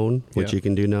your phone, which Yeah. you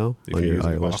can do now If on you're your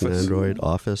using iOS and Office. Android,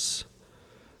 Office.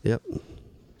 Yep.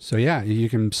 so yeah, you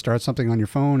can start something on your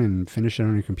phone and finish it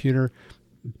on your computer.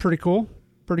 Pretty cool.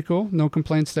 No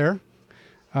complaints there.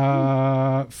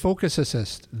 Focus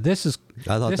Assist.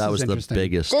 I thought that was the interesting.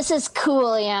 biggest. This is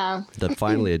cool, yeah. That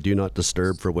finally a do not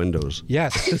disturb for Windows.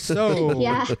 Yes. So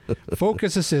Yeah.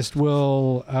 Focus Assist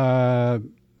will,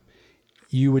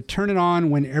 you would turn it on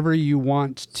whenever you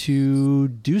want to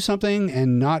do something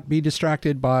and not be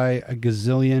distracted by a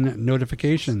gazillion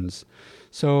notifications.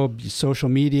 So social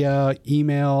media,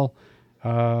 email,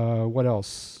 what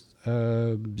else?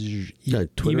 Yeah,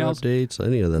 Twitter emails. updates,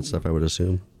 any of that stuff, I would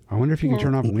assume. I wonder if you can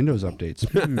turn off Windows updates.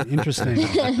 Interesting.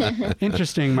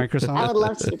 Interesting, Microsoft. I would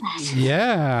love to do that.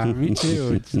 Yeah, me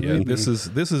too. It's Yeah, really this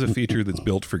neat. is a feature that's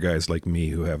built for guys like me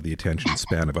who have the attention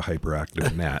span of a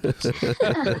hyperactive gnat.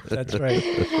 That's right.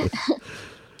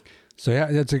 So yeah,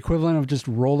 it's equivalent of just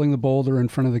rolling the boulder in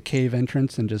front of the cave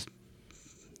entrance and just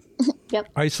Yep.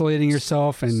 isolating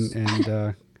yourself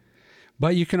and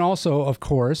but you can also, of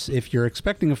course, if you're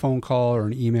expecting a phone call or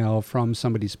an email from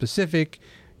somebody specific,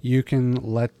 you can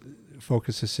let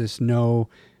Focus Assist know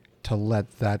to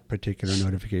let that particular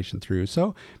notification through.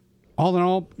 So all in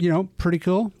all, pretty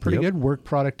cool, pretty Yep. good work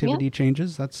productivity Yep.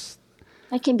 changes. That's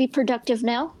I can be productive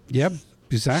now. yep,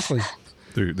 exactly.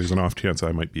 There's an off chance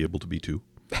I might be able to be too.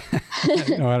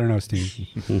 No, I don't know, Steve.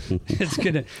 It's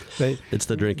gonna. It's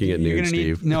the drinking at You're noon, gonna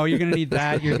need, Steve. no, you're going to need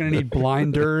that. You're going to need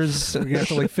blinders. We're going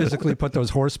to have to physically put those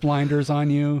horse blinders on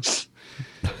you.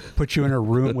 Put you in a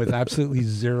room with absolutely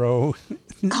zero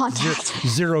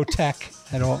tech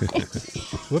at all.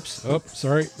 Whoops. Oh,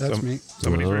 sorry. That's me.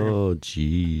 Somebody's ringing. Oh,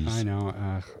 jeez. I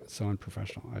know. So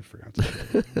unprofessional. I forgot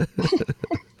to.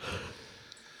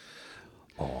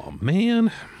 Oh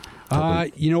man.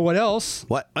 You know what else?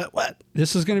 What?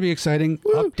 This is going to be exciting.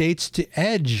 Updates to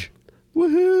Edge.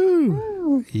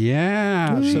 Woohoo!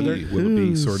 Yeah. So they're, Will it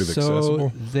be sort of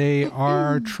accessible? they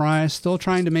are still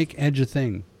trying to make Edge a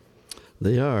thing.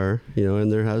 They are,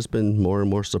 and there has been more and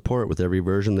more support with every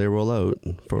version they roll out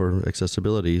for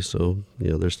accessibility. So,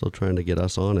 they're still trying to get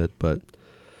us on it, but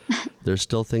there's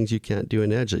still things you can't do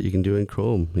in Edge that you can do in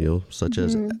Chrome, such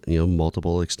as,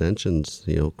 multiple extensions.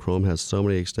 Chrome has so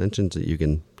many extensions that you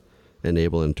can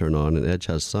enable and turn on, and Edge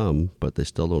has some, but they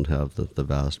still don't have the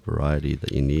vast variety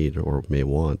that you need or may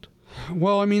want.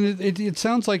 Well, I mean, it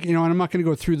sounds like, and I'm not going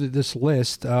to go through this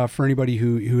list for anybody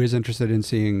who is interested in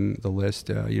seeing the list.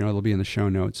 It'll be in the show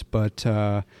notes. But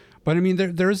I mean,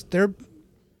 there's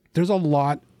a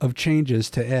lot of changes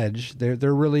to Edge.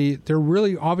 They're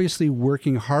really obviously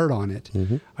working hard on it.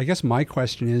 Mm-hmm. I guess my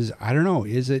question is, I don't know,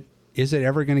 is it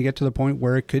ever going to get to the point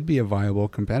where it could be a viable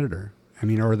competitor? I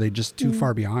mean, or are they just too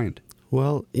far behind?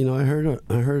 Well, I heard on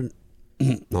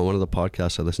one of the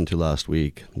podcasts I listened to last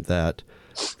week that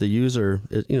the user,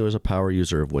 is a power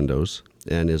user of Windows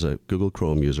and is a Google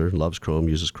Chrome user, loves Chrome,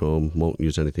 uses Chrome, won't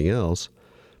use anything else.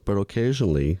 But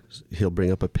occasionally he'll bring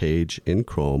up a page in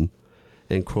Chrome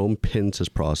and Chrome pins his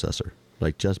processor,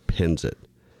 like just pins it,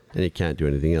 and he can't do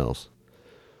anything else.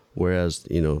 Whereas,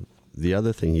 the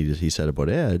other thing he said about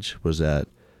Edge was that,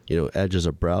 Edge as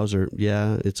a browser,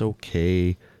 yeah, it's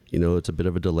okay. It's a bit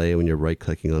of a delay when you're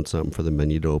right-clicking on something for the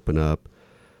menu to open up.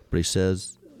 But he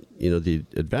says, the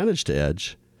advantage to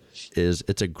Edge is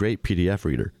it's a great PDF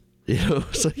reader.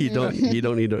 So you don't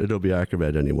need Adobe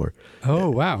Acrobat anymore. Oh,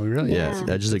 wow, really? Yeah,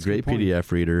 Edge is a great good point. PDF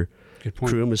reader. Good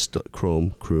point. Chrome is still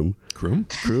Chrome. Chrome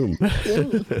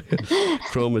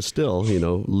is still,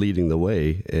 leading the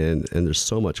way, and there's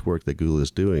so much work that Google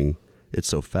is doing. It's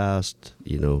so fast,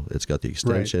 it's got the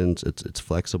extensions, it's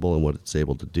flexible in what it's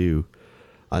able to do.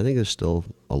 I think there's still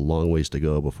a long ways to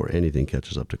go before anything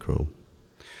catches up to Chrome.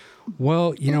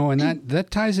 Well, and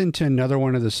that ties into another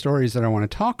one of the stories that I want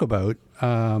to talk about,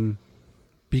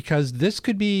 because this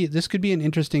could be an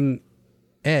interesting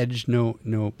Edge, no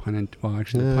pun. Well,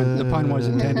 actually, the pun was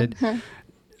intended.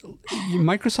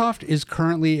 Microsoft is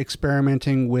currently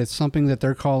experimenting with something that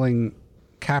they're calling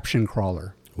Caption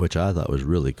Crawler, which I thought was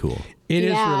really cool. It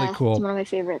is really cool. It's one of my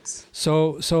favorites.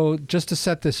 So just to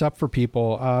set this up for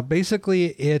people, basically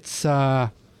it's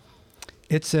an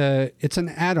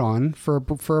add-on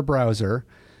for a browser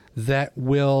that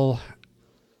will,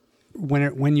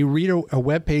 when you read a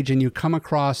web page and you come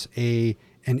across an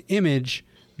image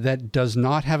that does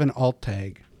not have an alt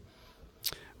tag,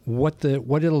 what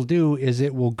it'll do is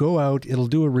it will go out, it'll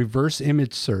do a reverse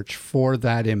image search for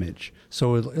that image.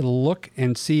 So it'll look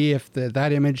and see if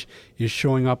that image is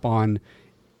showing up on,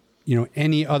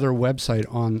 any other website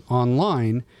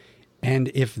online, and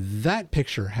if that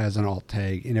picture has an alt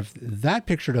tag, and if that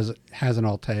picture has an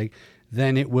alt tag,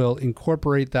 then it will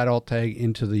incorporate that alt tag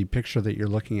into the picture that you're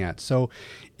looking at. So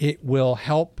it will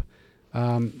help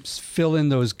fill in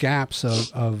those gaps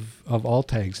of alt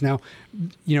tags. Now,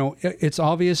 it's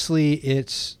obviously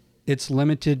it's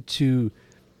limited to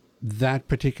that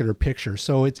particular picture.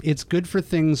 So it's good for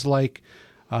things like,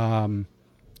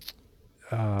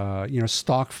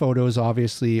 stock photos,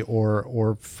 obviously,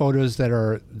 or photos that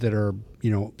are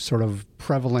sort of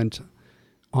prevalent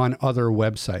on other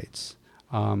websites.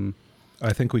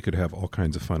 I think we could have all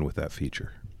kinds of fun with that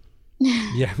feature.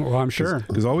 Yeah, well, I'm sure.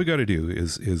 Because all we got to do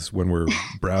is when we're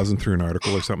browsing through an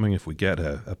article or something, if we get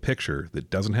a picture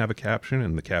that doesn't have a caption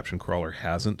and the caption crawler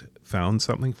hasn't found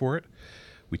something for it,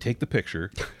 we take the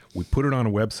picture, we put it on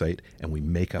a website, and we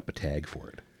make up a tag for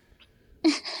it.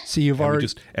 See,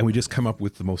 we just come up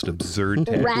with the most absurd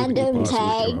tag. Random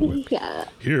tag. Yeah.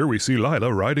 Here we see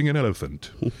Lila riding an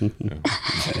elephant.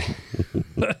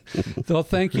 Well,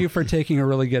 thank you for taking a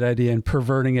really good idea and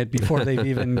perverting it before they've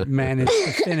even managed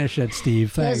to finish it,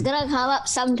 Steve. Thanks. It was going to come up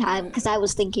sometime because I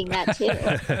was thinking that too.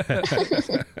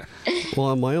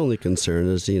 Well, my only concern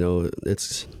is,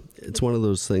 it's one of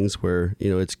those things where,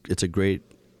 it's a great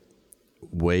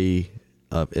way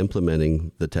of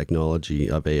implementing the technology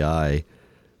of AI,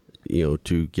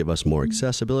 to give us more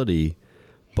accessibility.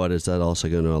 But is that also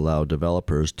going to allow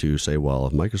developers to say, well,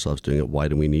 if Microsoft's doing it, why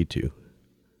do we need to?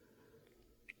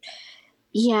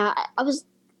 Yeah,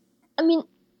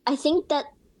 I think that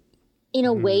in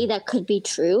a way that could be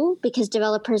true, because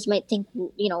developers might think,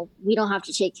 we don't have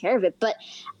to take care of it. But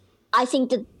I think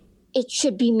that it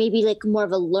should be maybe like more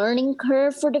of a learning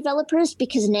curve for developers,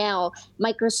 because now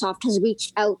Microsoft has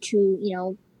reached out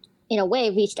to,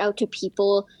 reached out to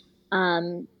people, I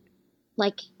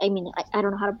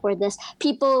don't know how to word this,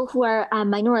 people who are a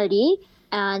minority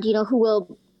and, who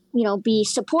will, be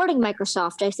supporting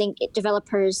Microsoft. I think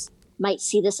developers might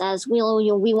see this as, we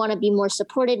want to be more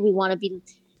supported. We want to be,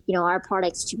 our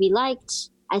products to be liked.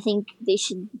 I think they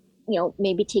should,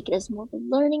 maybe take it as more of a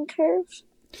learning curve.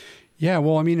 Yeah,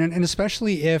 well, and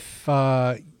especially if,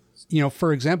 for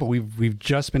example, we've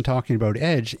just been talking about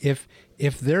Edge. If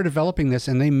they're developing this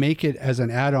and they make it as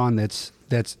an add-on that's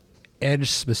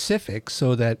Edge specific,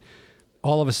 so that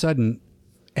all of a sudden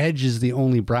Edge is the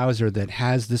only browser that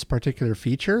has this particular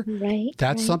feature,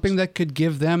 that's something that could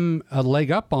give them a leg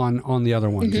up on the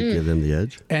other ones. Mm-hmm. Give them the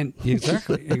edge. And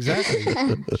exactly.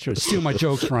 Sure, steal my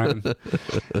jokes, Ryan.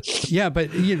 Yeah,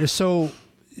 but so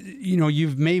you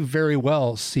may very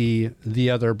well see the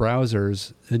other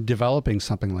browsers developing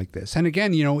something like this. And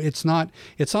again, it's not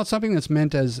something that's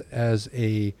meant as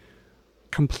a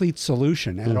complete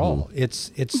solution at all.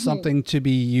 It's something to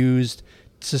be used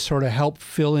to sort of help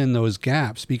fill in those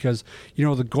gaps, because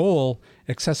the goal,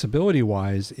 accessibility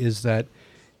wise, is that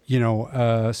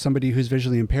somebody who's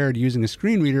visually impaired using a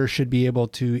screen reader should be able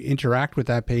to interact with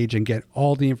that page and get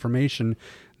all the information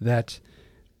that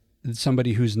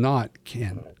somebody who's not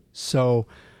can. So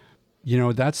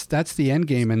that's the end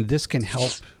game, and this can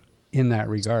help in that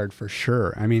regard for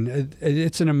sure.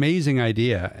 It's an amazing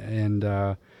idea, and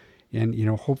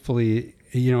hopefully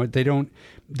they don't.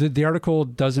 The article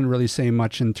doesn't really say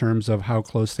much in terms of how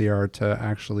close they are to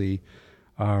actually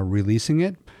releasing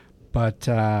it, but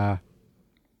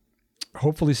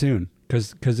hopefully soon,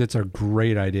 because it's a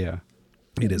great idea.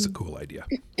 It is a cool idea.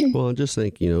 Well, just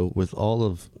think, with all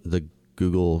of the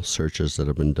Google searches that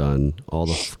have been done, all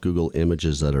the Google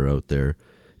images that are out there,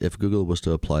 if Google was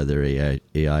to apply their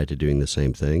AI to doing the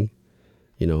same thing,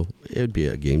 it would be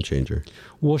a game changer.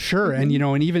 Well, sure. And,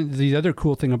 and even the other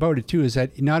cool thing about it too is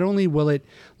that not only will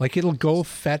it'll go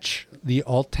fetch the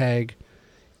alt tag,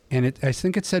 and I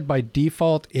think it said by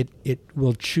default, it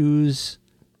will choose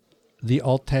the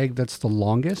alt tag that's the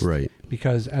longest. Right.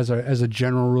 Because as a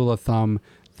general rule of thumb,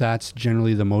 that's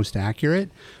generally the most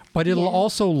accurate. but it'll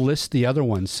also list the other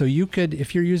ones. So you could,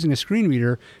 if you're using a screen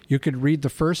reader, you could read the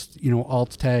first,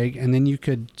 alt tag, and then you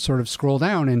could sort of scroll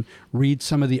down and read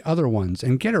some of the other ones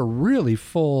and get a really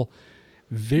full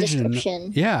vision.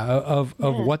 Of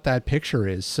what that picture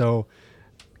is. So,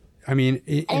 I mean,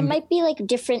 it might be like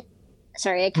different.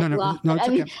 Sorry, I cut you off. No, but I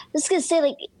mean, I was gonna say,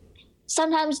 like,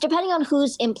 sometimes depending on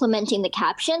who's implementing the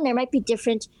caption, there might be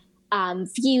different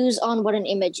views on what an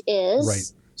image is.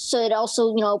 Right. So it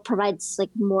also, provides like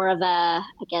more of a,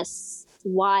 I guess,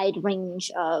 wide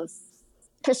range of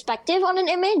perspective on an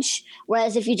image.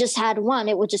 Whereas if you just had one,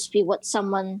 it would just be what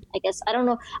someone, I guess, I don't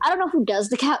know who does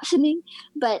the captioning,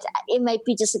 but it might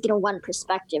be just like, one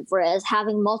perspective. Whereas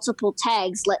having multiple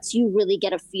tags lets you really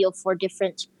get a feel for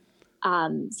different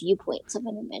viewpoints of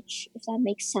an image, if that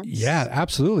makes sense. Yeah,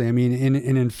 absolutely. I mean, and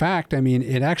in fact,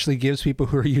 it actually gives people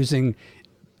who are using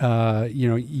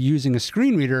using a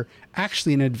screen reader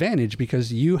actually an advantage,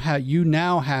 because you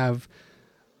now have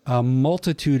a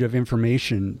multitude of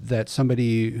information that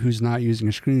somebody who's not using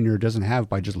a screen reader doesn't have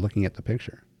by just looking at the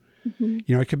picture.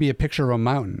 It could be a picture of a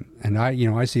mountain, and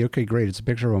I see, okay, great, it's a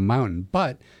picture of a mountain,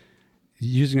 but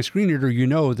using a screen reader,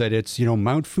 that it's,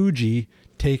 Mount Fuji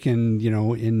taken, in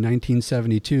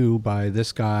 1972 by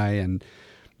this guy, and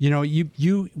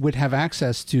you would have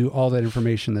access to all that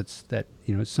information that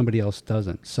somebody else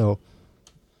doesn't. So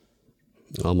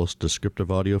almost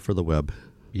descriptive audio for the web.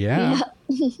 Yeah.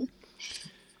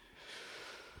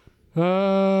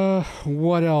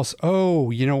 What else?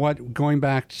 Oh, you know what? Going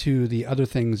back to the other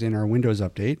things in our Windows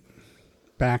update,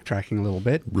 backtracking a little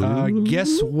bit.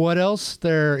 Guess what else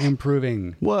they're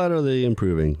improving? What are they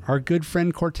improving? Our good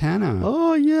friend Cortana.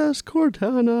 Oh, yes,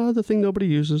 Cortana, the thing nobody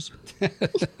uses.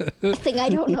 The thing I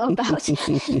don't know about.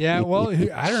 Yeah, well,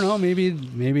 I don't know.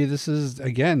 Maybe this is,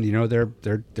 again,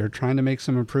 they're trying to make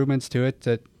some improvements to it,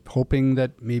 hoping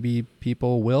that maybe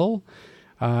people will.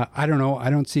 I don't know.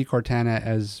 I don't see Cortana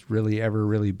as ever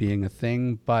really being a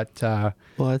thing, but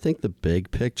well, I think the big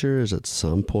picture is at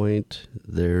some point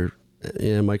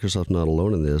Microsoft's not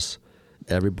alone in this.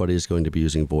 Everybody's going to be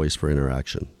using voice for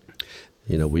interaction.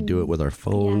 We do it with our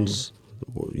phones.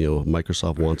 Yeah.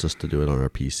 Microsoft wants us to do it on our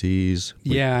PCs.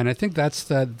 And I think that's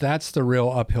the real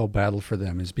uphill battle for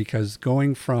them, is because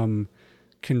going from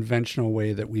conventional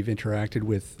way that we've interacted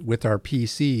with our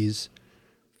PCs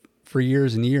for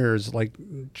years and years, like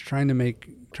trying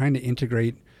to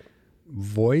integrate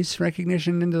voice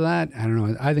recognition into that. I don't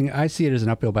know. I see it as an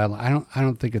uphill battle. I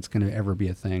don't think it's going to ever be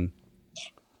a thing.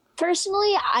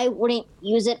 Personally, I wouldn't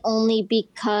use it only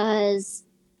because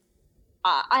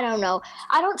I don't know.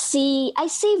 I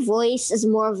see voice as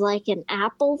more of like an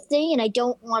Apple thing, and I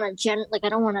don't want to I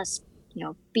don't want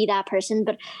to be that person,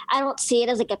 but I don't see it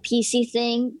as like a PC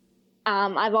thing.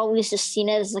 I've always just seen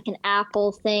it as like an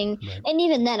Apple thing. Right. And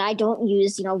even then, I don't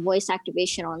use, voice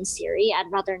activation on Siri.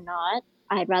 I'd rather not.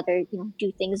 I'd rather,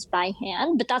 do things by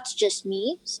hand, but that's just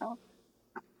me. So.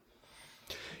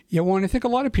 Yeah, well, and I think a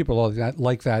lot of people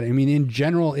like that. I mean, in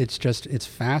general, it's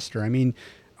faster. I mean,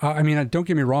 don't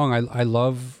get me wrong. I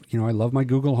love my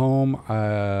Google Home.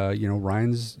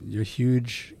 Ryan's a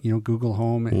huge, Google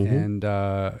Home and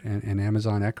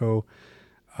Amazon Echo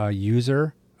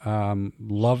user.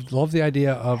 Love the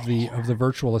idea of the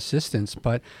virtual assistants,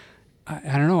 but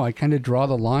I don't know. I kind of draw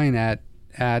the line at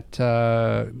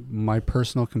my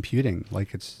personal computing.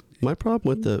 Like, it's my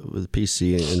problem with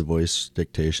PC and voice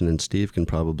dictation, and Steve can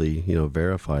probably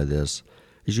verify this,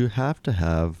 is you have to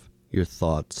have your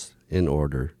thoughts in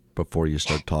order before you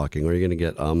start talking, or you're going to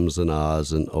get ums and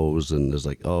ahs and ohs, and there's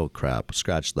like, oh crap,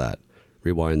 scratch that,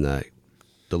 rewind that,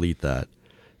 delete that.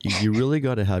 You really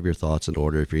got to have your thoughts in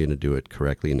order if you're going to do it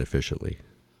correctly and efficiently.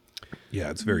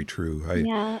 Yeah, it's very true.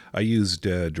 I used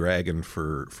Dragon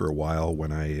for a while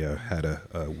when I had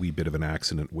a wee bit of an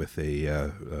accident with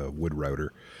a wood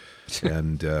router,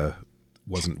 and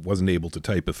wasn't able to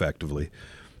type effectively.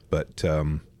 But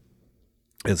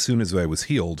as soon as I was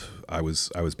healed, I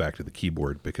was back to the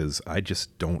keyboard, because I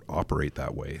just don't operate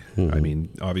that way. I mean,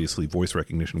 obviously, voice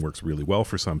recognition works really well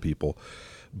for some people,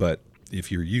 but if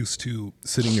you're used to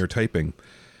sitting there typing,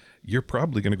 you're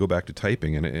probably going to go back to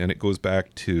typing. And it goes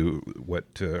back to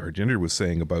what Arjinder was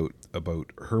saying about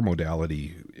her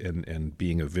modality and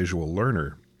being a visual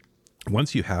learner.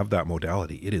 Once you have that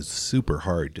modality, it is super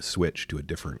hard to switch to a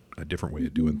different way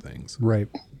of doing things. Right.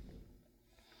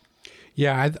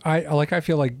 Yeah, I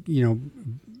feel like,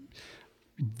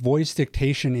 voice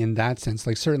dictation in that sense,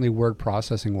 like certainly word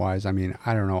processing wise, I mean,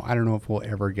 I don't know if we'll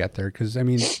ever get there, because I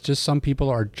mean, just some people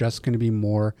are just going to be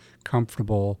more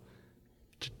comfortable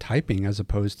typing as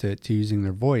opposed to using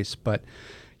their voice. But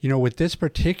with this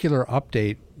particular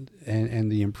update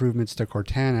and the improvements to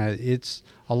Cortana, it's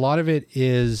a lot of it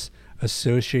is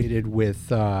associated with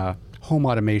home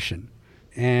automation.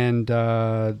 And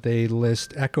they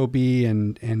list Ecobee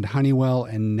and Honeywell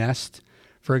and Nest,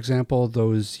 for example,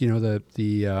 those,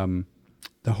 the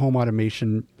home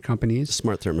automation companies.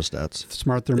 Smart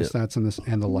thermostats.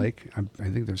 And the like. I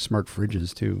think there's smart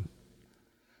fridges too.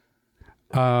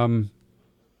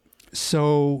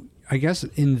 So I guess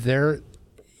in their,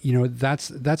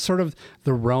 that's sort of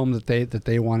the realm that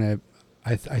they want to,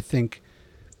 I think,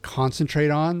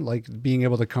 concentrate on, like being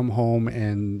able to come home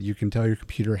and you can tell your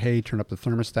computer, hey, turn up the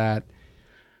thermostat.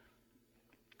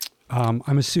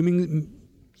 I'm assuming,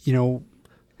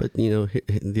 But,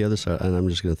 the other side, and I'm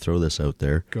just going to throw this out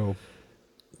there. Go.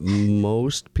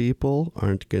 Most people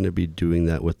aren't going to be doing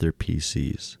that with their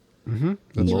PCs. Mm-hmm.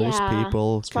 Most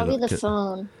people... It's probably the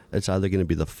phone. It's either going to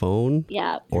be the phone,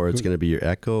 or it's going to be your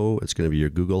Echo, it's going to be your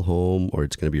Google Home, or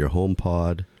it's going to be your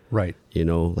HomePod. Right.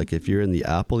 Like if you're in the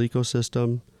Apple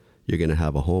ecosystem, you're going to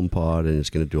have a HomePod and it's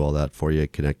going to do all that for you,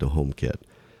 connect to HomeKit.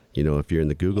 If you're in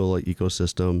the Google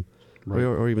ecosystem, right,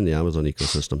 or even the Amazon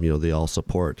ecosystem, they all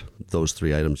support those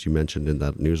three items you mentioned in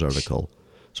that news article.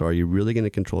 So are you really going to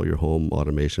control your home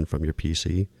automation from your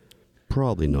PC?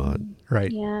 Probably not.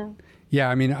 Right. Yeah. Yeah,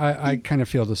 I mean, I kind of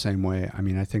feel the same way. I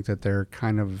mean, I think that they're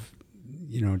kind of,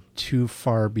 too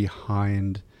far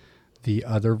behind the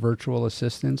other virtual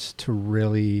assistants to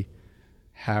really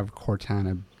have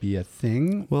Cortana be a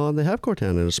thing. Well, and they have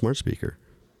Cortana in a smart speaker.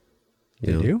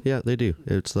 They do? Yeah, they do.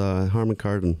 It's Harman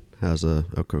Kardon has a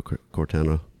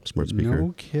Cortana smart speaker.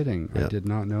 No kidding. Yeah. I did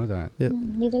not know that. Yeah.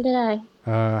 Neither did I.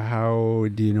 How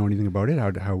do you know anything about it?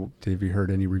 How have you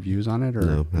heard any reviews on it? Or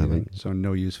no, I haven't. So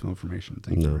no useful information.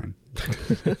 Thanks, Ryan.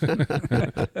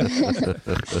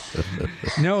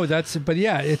 No, but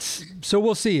yeah, it's, so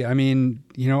we'll see. I mean,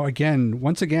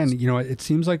 once again, it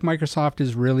seems like Microsoft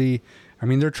is really, I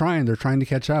mean, they're trying to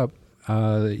catch up,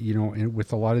 and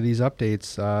with a lot of these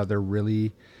updates, they're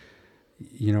really,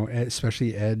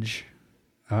 especially Edge.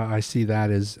 I see that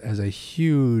as a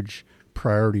huge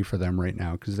priority for them right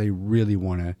now, because they really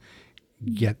want to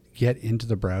get into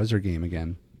the browser game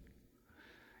again.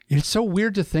 It's so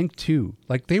weird to think too.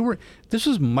 Like this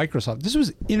was Microsoft. This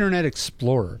was Internet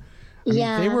Explorer. I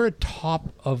mean, they were at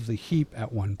top of the heap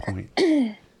at one point,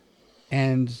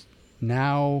 and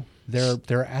now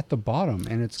they're at the bottom.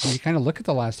 And you kind of look at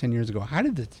the last 10 years ago. How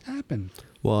did this happen?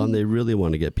 Well, and they really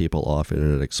want to get people off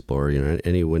Internet Explorer.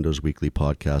 Any Windows Weekly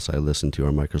podcasts I listen to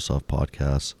are Microsoft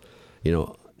podcasts.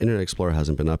 Internet Explorer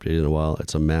hasn't been updated in a while.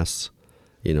 It's a mess.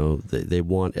 They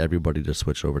want everybody to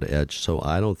switch over to Edge. So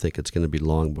I don't think it's going to be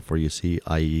long before you see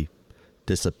IE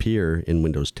disappear in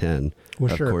Windows 10.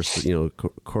 Well, of sure. course,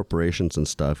 corporations and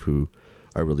stuff who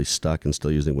are really stuck and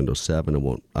still using Windows 7 and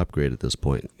won't upgrade at this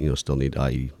point, still need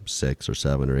IE 6 or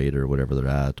 7 or 8 or whatever they're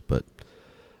at. But,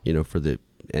 for the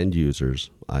end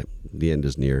users, the end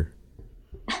is near.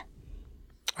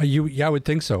 I would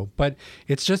think so. But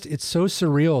it's so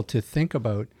surreal to think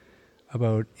about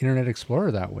Internet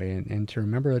Explorer that way, and to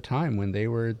remember a time when they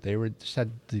just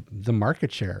had the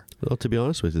market share. Well, to be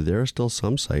honest with you, there are still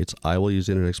some sites I will use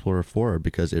Internet Explorer for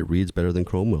because it reads better than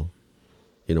Chrome will.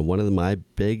 One of my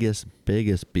biggest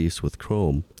beefs with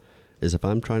Chrome is if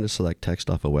I'm trying to select text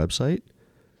off a website,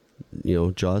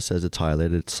 JAWS says it's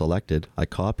highlighted, it's selected, I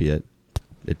copy it,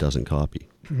 it doesn't copy.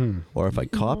 Mm-hmm. Or if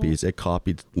it copies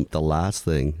the last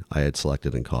thing I had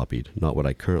selected and copied, not what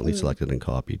I currently selected and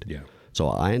copied. Yeah. So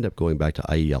I end up going back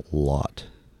to IE a lot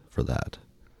for that.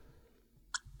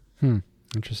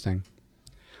 Interesting.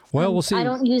 Well, we'll see. I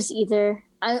don't use either.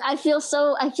 I feel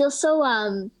so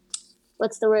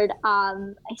what's the word? I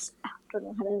don't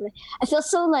know how to say. I feel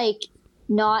so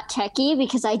not techie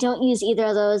because I don't use either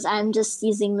of those. I'm just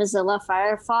using Mozilla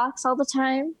Firefox all the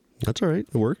time. That's all right.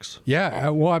 It works. Yeah,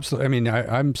 well, absolutely. I mean,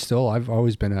 I've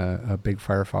always been a big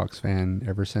Firefox fan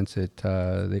ever since it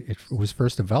was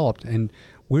first developed. And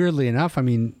weirdly enough, I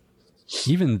mean,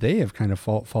 even they have kind of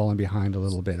fallen behind a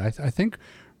little bit. I think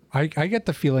I get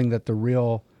the feeling that the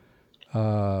real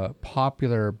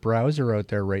popular browser out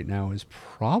there right now is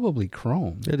probably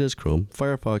Chrome. It is Chrome.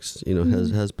 Firefox,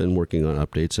 has been working on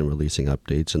updates and releasing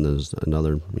updates, and there's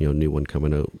another, new one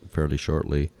coming out fairly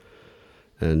shortly.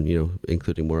 And,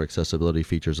 including more accessibility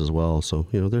features as well. So,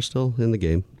 they're still in the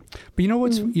game. But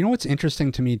what's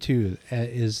interesting to me too,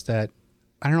 is that,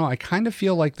 I don't know, I kind of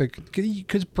feel like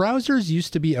because browsers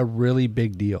used to be a really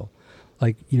big deal.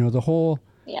 Like, the whole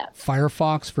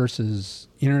Firefox versus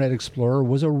Internet Explorer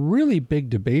was a really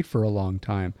big debate for a long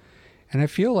time. And I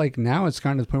feel like now it's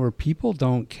gotten to the point where people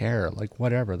don't care, like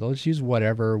whatever. They'll just use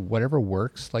whatever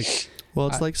works. Like, Well,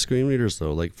 it's like screen readers,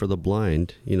 though. Like for the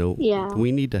blind, Yeah.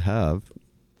 we need to have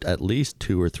at least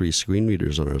 2 or 3 screen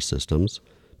readers on our systems,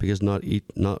 because not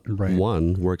Right.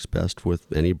 one works best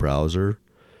with any browser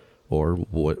or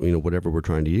whatever we're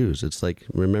trying to use. It's like,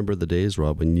 remember the days,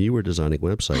 Rob, when you were designing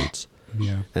websites,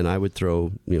 Yeah. and I would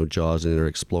throw JAWS in Internet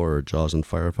Explorer, JAWS in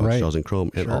Firefox, Right. JAWS in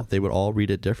Chrome, and Sure. they would all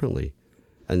read it differently,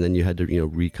 and then you had to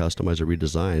recustomize or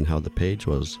redesign how the page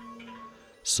was.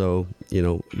 So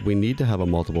we need to have a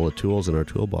multiple of tools in our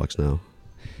toolbox now.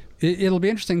 It'll be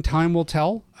interesting. Time will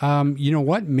tell. You know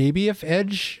what? Maybe if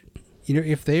Edge,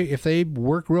 if they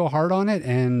work real hard on it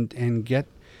and get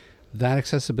that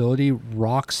accessibility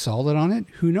rock solid on it,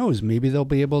 who knows? Maybe they'll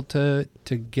be able to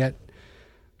get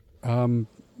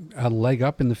a leg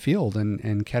up in the field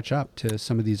and catch up to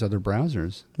some of these other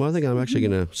browsers. Well, I think I'm actually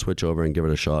going to switch over and give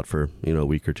it a shot for a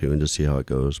week or two and just see how it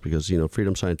goes, because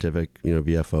Freedom Scientific,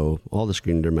 VFO, all the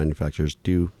screen reader manufacturers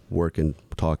do work and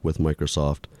talk with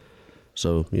Microsoft,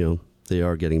 so they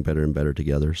are getting better and better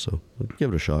together. So I'll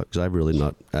give it a shot, because I've really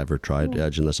not ever tried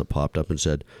Edge unless it popped up and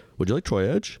said, "Would you like to try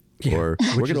Edge?" Yeah, or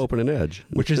 "We're going to open an Edge,"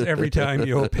 which is every time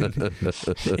you open.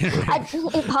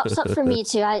 It pops up for me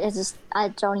too. I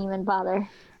don't even bother.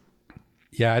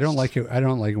 Yeah, I don't like it. I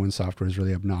don't like it when software is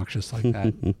really obnoxious like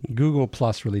that. Google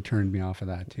Plus really turned me off of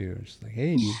that too. It's just like,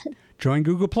 hey, you join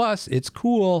Google Plus. It's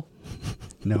cool.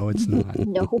 No, it's not.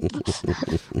 Nope.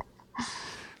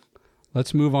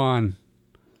 Let's move on.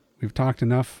 We've talked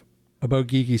enough about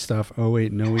geeky stuff. Oh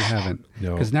wait, no, we haven't.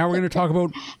 No. Because now we're going to talk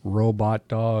about robot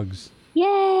dogs.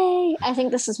 Yay! I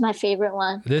think this is my favorite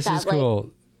one. This is sadly. cool.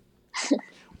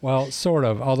 Well, sort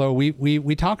of. Although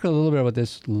we talked a little bit about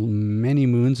this many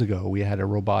moons ago. We had a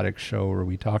robotics show where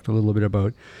we talked a little bit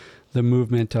about the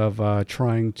movement of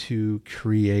trying to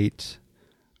create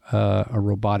a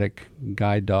robotic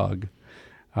guide dog.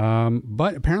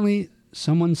 But apparently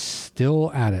someone's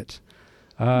still at it.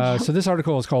 So this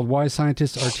article is called "Why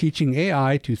Scientists Are Teaching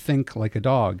AI to Think Like a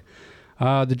Dog."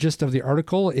 The gist of the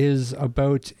article is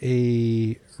about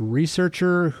a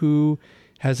researcher who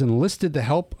has enlisted the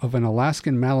help of an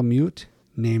Alaskan Malamute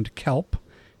named Kelp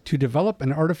to develop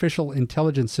an artificial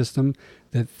intelligence system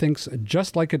that thinks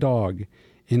just like a dog,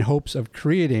 in hopes of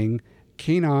creating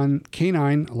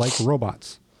canine-like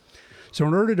robots. So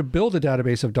in order to build a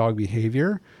database of dog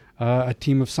behavior, a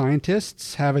team of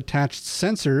scientists have attached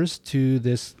sensors to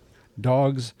this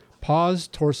dog's paws,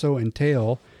 torso, and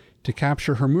tail to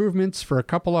capture her movements for a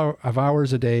couple of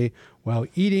hours a day while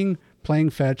eating,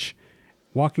 playing fetch,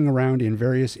 walking around in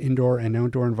various indoor and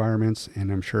outdoor environments,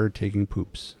 and I'm sure taking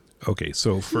poops. Okay,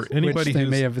 so for anybody Which they who's,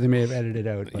 may have edited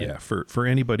out. But. yeah, for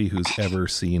anybody who's ever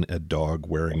seen a dog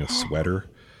wearing a sweater,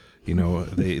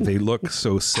 they look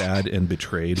so sad and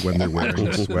betrayed when they're wearing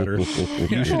a sweater.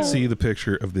 You should see the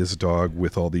picture of this dog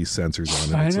with all these sensors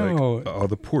on it. It's I know. like, oh,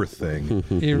 the poor thing.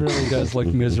 It really does look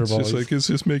miserable. It's just like, is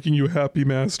this making you happy,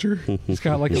 master? He's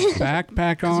got like a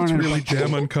backpack on. It's and really like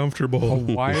damn a uncomfortable.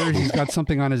 wire. He's got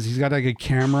something on his. He's got like a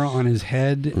camera on his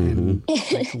head and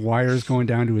like wires going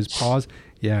down to his paws.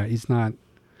 Yeah, he's not.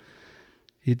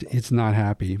 It's not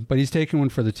happy, but he's taking one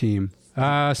for the team.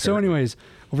 So, anyways,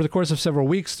 over the course of several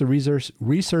weeks, the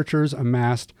researchers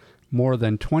amassed more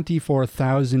than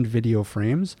 24,000 video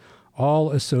frames, all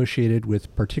associated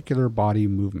with particular body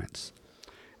movements.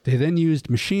 They then used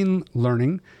machine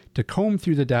learning to comb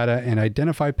through the data and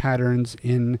identify patterns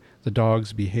in the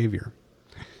dog's behavior.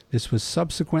 This was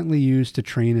subsequently used to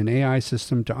train an AI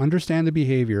system to understand the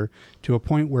behavior to a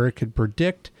point where it could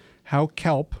predict how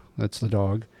Kelp, that's the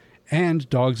dog, and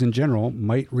dogs in general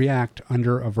might react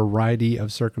under a variety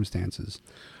of circumstances.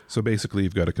 So basically,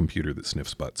 you've got a computer that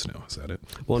sniffs butts now. Is that it?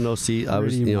 Well, no, see, I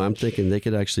was, Pretty I'm much. thinking they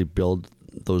could actually build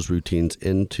those routines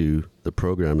into the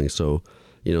programming. So,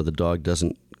 the dog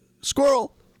doesn't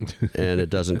squirrel and it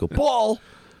doesn't go ball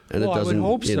and Well, it doesn't, I would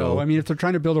hope so. I mean, if they're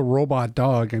trying to build a robot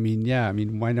dog,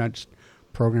 why not just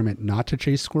program it not to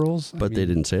chase squirrels? but they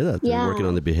didn't say that. They're Yeah. working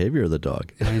on the behavior of the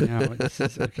dog. I know.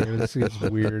 This gets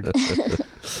weird.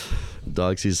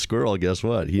 Dog sees squirrel, guess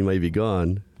what? He might be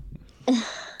gone.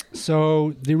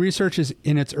 So the research is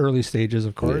in its early stages,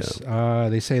 of course.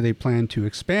 They say they plan to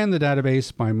expand the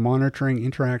database by monitoring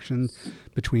interaction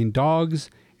between dogs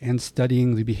and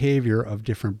studying the behavior of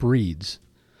different breeds.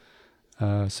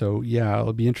 So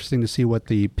it'll be interesting to see what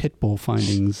the pit bull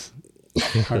findings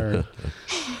are.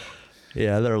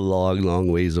 Yeah, they're a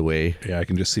long ways away. Yeah, I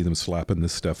can just see them slapping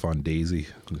this stuff on Daisy.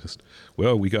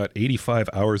 Well, we got 85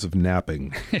 hours of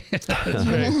napping.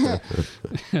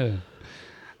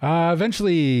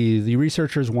 Eventually, the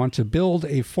researchers want to build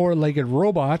a four-legged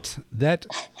robot that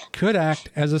could act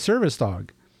as a service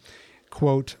dog.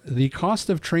 Quote, "The cost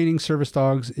of training service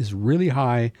dogs is really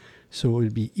high, So it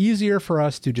would be easier for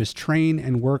us to just train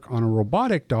and work on a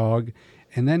robotic dog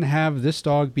and then have this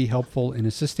dog be helpful in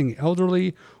assisting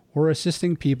elderly or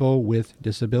assisting people with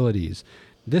disabilities.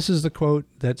 This is the quote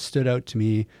that stood out to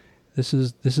me. This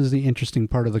is the interesting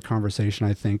part of the conversation,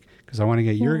 I think, because I want to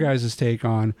get your guys' take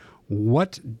on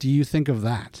what do you think of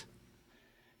that?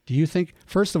 Do you think,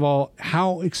 first of all,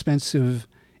 how expensive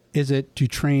is it to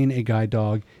train a guide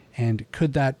dog? And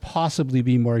could that possibly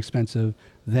be more expensive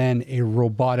than a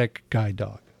robotic guide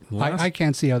dog? I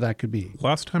can't see how that could be.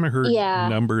 Last time I heard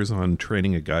numbers on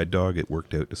training a guide dog, it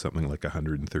worked out to something like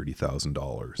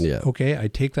 $130,000. Yeah. Okay, I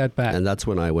take that back. And that's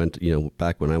when I went,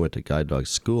 back when I went to guide dog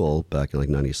school back in like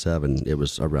 97, it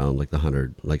was around like the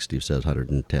 100, like Steve says,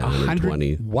 110,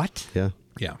 120. What? Yeah.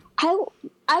 Yeah.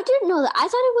 I didn't know that. I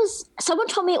thought it was, someone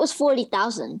told me it was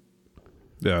 40,000.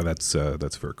 Yeah, that's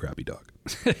for a crappy dog.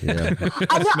 Yeah.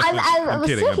 I was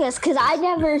serious because I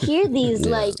never hear these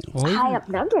high up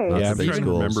numbers. Yeah, I'm big trying to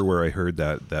schools. remember where I heard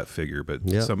that figure, but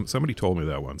Yeah. somebody told me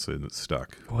that once and it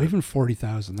stuck. Well, even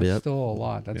 40,000. That's Yep. still a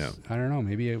lot. That's I don't know.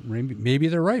 Maybe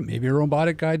they're right. Maybe a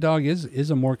robotic guide dog is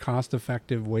a more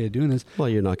cost-effective way of doing this. Well,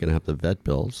 you're not going to have the vet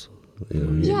bills.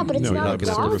 Yeah, but it's No, not you're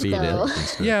a not gonna dog, feed it. though.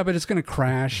 Yeah, but it's going to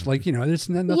crash. There's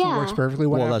nothing Yeah. works perfectly.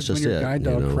 What Well, happens that's when just your it, guide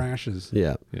you dog know. crashes?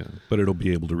 Yeah. Yeah, but it'll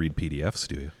be able to read PDFs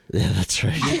to you. Yeah, that's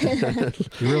right.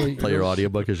 Really, Play your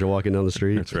audiobook as you're walking down the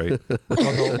street. That's right.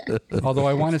 although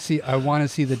I want to see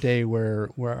the day where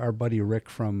our buddy Rick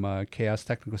from Chaos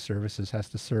Technical Services has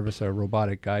to service a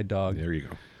robotic guide dog. There you go.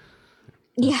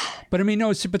 Yeah. But I mean,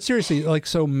 no, but seriously,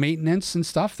 so maintenance and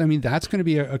stuff, I mean, that's going to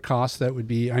be a cost that would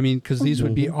be, because these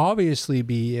would be obviously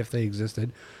be, if they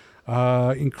existed,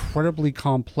 incredibly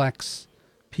complex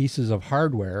pieces of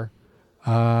hardware.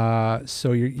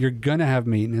 So you're going to have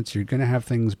maintenance, you're going to have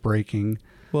things breaking.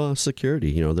 Well,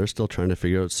 security, they're still trying to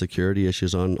figure out security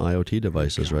issues on IoT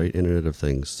devices, right? Internet of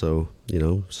Things. So,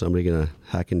 somebody going to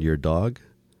hack into your dog?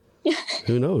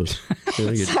 Who knows? Your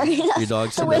dog's the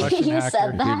sitting, way Russian you hacker.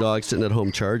 said that. your dog's sitting at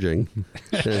home charging.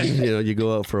 And, you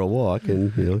go out for a walk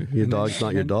and, your dog's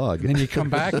not your dog. And then you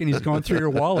come back and he's going through your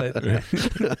wallet.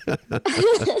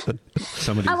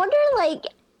 Somebody. I wonder,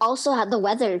 also had the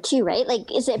weather too, right?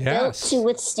 Is it built Yes. to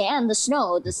withstand the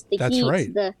snow, the That's heat,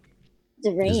 right. the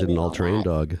rain? Is it an and all all-terrain that?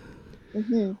 dog?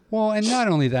 Well, and not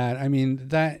only that, I mean,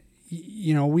 that,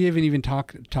 we haven't even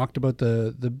talked about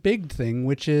the big thing,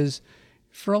 which is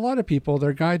for a lot of people,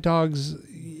 their guide dogs,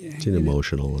 It's an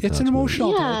emotional it's an attachment.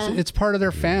 emotional, Yeah. it's part of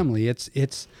their family. It's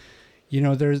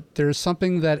there's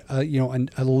something that,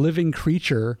 a living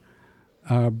creature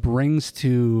brings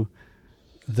to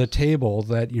the table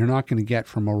that you're not going to get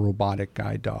from a robotic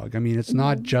guide dog. I mean, it's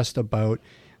not just about,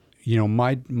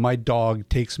 my dog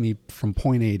takes me from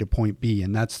point A to point B,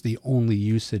 and that's the only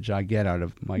usage I get out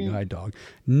of my guide dog.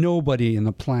 Nobody in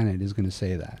the planet is going to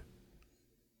say that.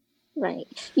 Right.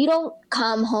 You don't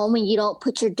come home and you don't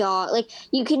put your dog,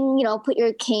 you can, put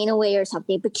your cane away or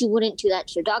something, but you wouldn't do that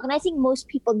to your dog. And I think most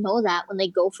people know that when they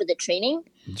go for the training,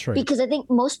 That's right. because I think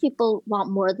most people want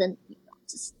more than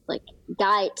just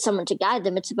someone to guide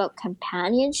them. It's about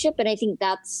companionship. And I think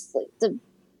that's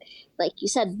like you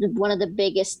said, one of the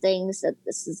biggest things that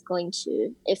this is going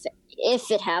to, if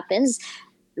it happens,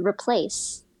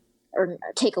 replace or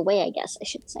take away, I guess I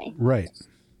should say. Right.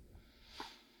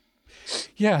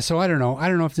 Yeah, so I don't know. I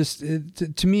don't know if this,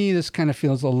 to me, this kind of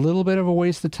feels a little bit of a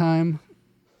waste of time.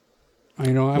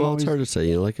 It's hard to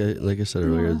say. Like I said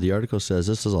earlier, the article says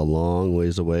this is a long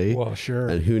ways away. Well, sure.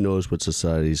 And who knows what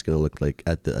society is going to look like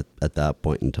at that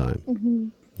point in time. Mm-hmm.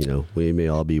 We may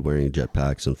all be wearing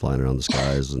jetpacks and flying around the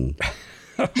skies and.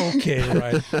 Okay,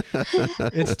 right.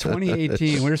 It's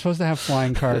 2018. We're supposed to have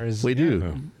flying cars. We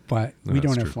do. But we that's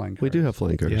don't have true. flying cars. We do have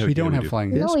flying cars. Yeah, We don't we have do.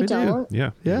 flying Yes, cars. No, we we do. don't.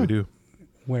 Yeah, Yeah. we do.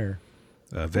 Where?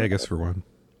 Vegas for one.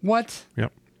 What?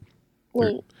 Yep.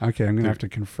 Wait. Okay, I'm going to have to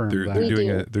confirm They're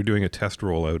that. they're doing a test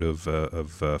rollout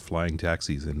of flying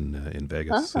taxis in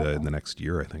Vegas in the next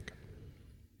year, I think.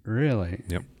 Really?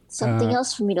 Yep. Something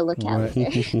else for me to look at.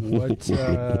 What?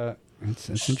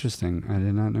 It's interesting. I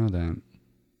did not know that.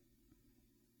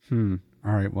 All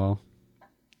right. Well.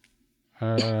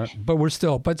 But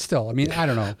still. I mean, I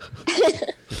don't know.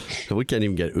 We can't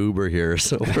even get Uber here,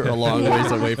 so we're a long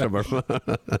ways away from our phone.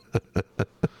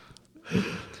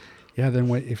 Yeah. Then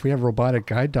if we have robotic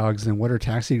guide dogs, then what are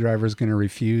taxi drivers going to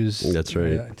refuse? That's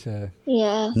right.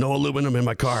 Yeah. No aluminum in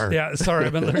my car. Yeah. Sorry,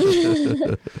 I've been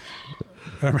learning.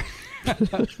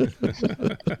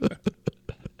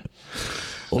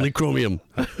 Only chromium.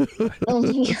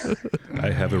 I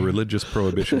have a religious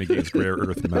prohibition against rare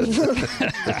earth metals.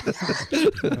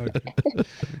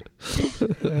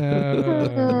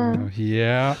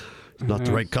 Yeah. Not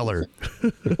the right color.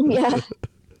 Yeah.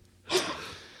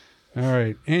 All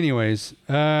right. Anyways,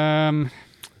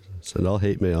 Send all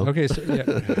hate mail. okay. So, yeah.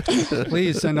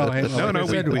 Please send all hate mail. No, Like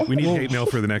I said, we need hate mail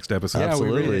for the next episode. Yeah, we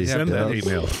Absolutely. really- yeah, Send that hate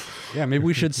mail. Yeah, maybe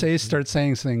we should start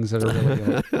saying things that are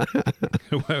really.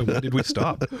 When did we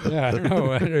stop? Yeah, I don't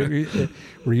know.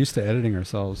 We're used to editing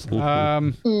ourselves.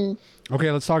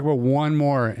 Okay, let's talk about one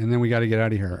more, and then we got to get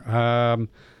out of here.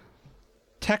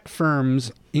 Tech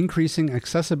firms increasing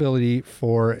accessibility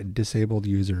for disabled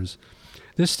users.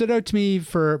 This stood out to me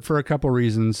for a couple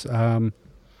reasons.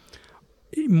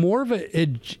 More of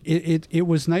it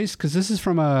was nice because this is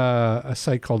from a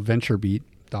site called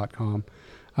VentureBeat.com.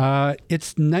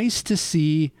 It's nice to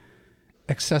see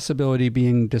accessibility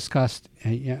being discussed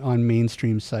on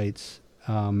mainstream sites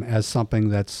as something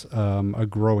that's a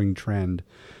growing trend.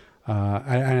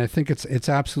 And I think it's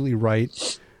absolutely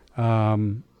right.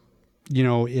 One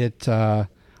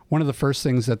of the first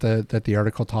things that the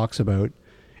article talks about,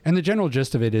 and the general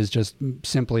gist of it is just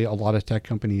simply a lot of tech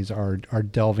companies are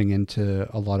delving into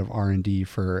a lot of R&D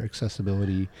for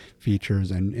accessibility features,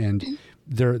 and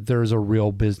there's a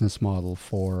real business model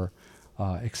for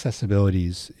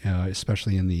accessibilities,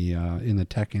 especially in the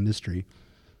tech industry.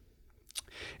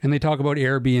 And they talk about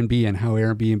Airbnb and how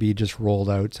Airbnb just rolled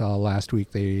out last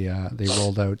week. They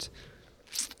rolled out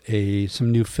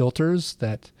some new filters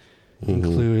that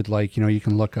include, like, you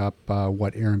can look up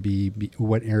what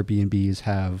Airbnbs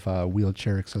have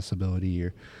wheelchair accessibility,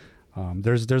 or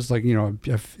there's like,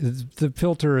 the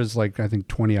filter is like, I think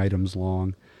 20 items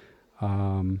long,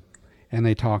 and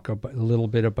they talk a little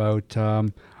bit about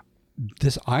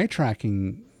this eye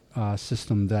tracking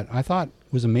system that I thought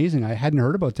was amazing. I hadn't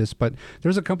heard about this, but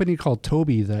there's a company called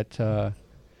Tobii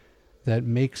that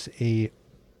makes an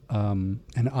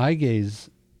eye gaze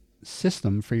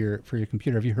system for your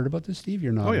computer. Have you heard about this, Steve?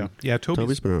 You're not. Oh yeah.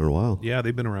 Toby's been around a while. Yeah,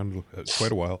 they've been around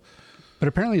quite a while. But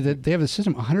apparently they have a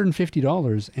system,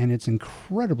 $150, and it's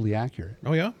incredibly accurate.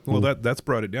 Oh yeah. Well, that's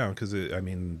brought it down because the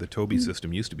Tobii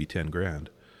system used to be $10,000.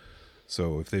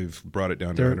 So if they've brought it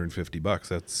down to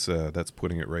 $150, that's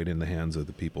putting it right in the hands of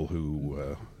the people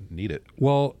who need it.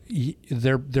 Well,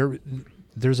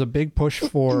 there's a big push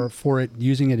for it,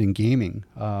 using it in gaming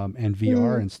and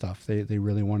VR and stuff. They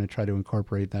really want to try to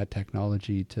incorporate that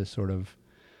technology to sort of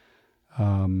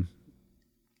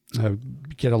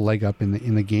get a leg up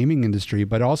in the gaming industry.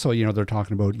 But also, they're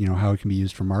talking about how it can be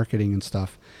used for marketing and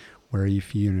stuff, where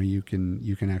if you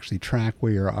can actually track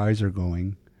where your eyes are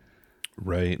going.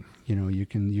 Right. You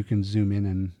can zoom in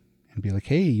and be like,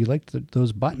 hey, you liked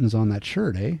those buttons on that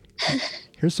shirt, eh?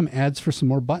 Here's some ads for some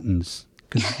more buttons,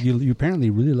 because you apparently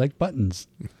really like buttons.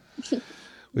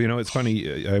 Well, it's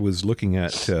funny. I was looking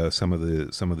at some of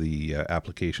the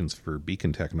applications for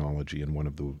beacon technology, and one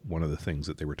of the things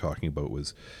that they were talking about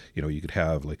was, you could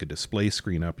have like a display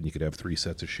screen up, and you could have 3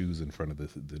 sets of shoes in front of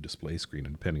the display screen,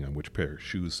 and depending on which pair of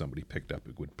shoes somebody picked up,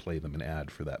 it would play them an ad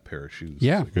for that pair of shoes.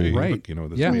 Yeah, like, right.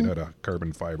 That's Yeah. made out of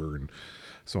carbon fiber and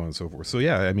so on and so forth. So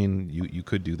yeah, I mean, you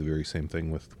could do the very same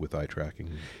thing with eye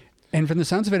tracking. And from the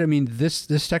sounds of it, I mean, this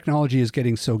technology is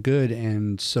getting so good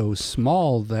and so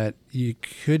small that you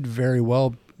could very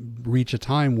well reach a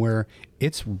time where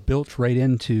it's built right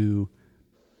into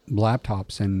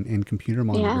laptops and computer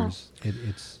monitors. Yeah.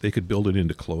 They could build it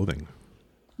into clothing.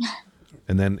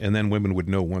 And then women would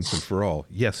know once and for all,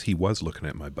 yes, he was looking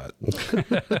at my butt.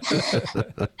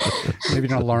 Maybe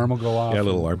an alarm will go off. Yeah, a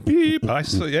little alarm. Beep. I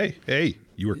say, hey,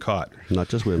 you were caught. Not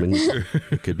just women.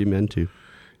 It could be men too.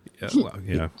 Yeah, well,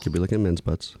 yeah. Could be looking at men's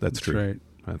butts. That's true. Right.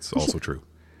 That's also true.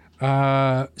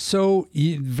 So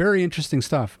very interesting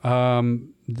stuff.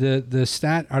 The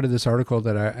stat out of this article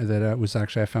that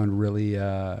I found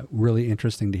really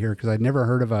interesting to hear, because I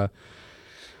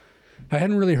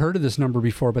hadn't really heard of this number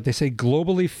before, but they say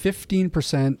globally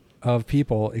 15% of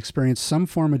people experience some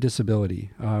form of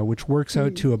disability, which works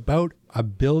out to about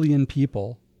 1 billion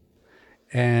people.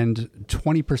 And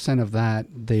 20% of that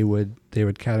they would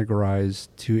categorize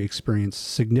to experience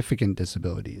significant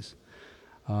disabilities.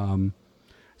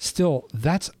 Still,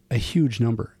 that's a huge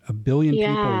number. 1 billion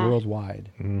people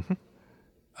worldwide.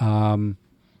 Mm-hmm.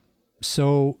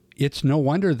 So it's no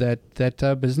wonder that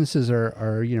businesses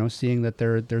are seeing that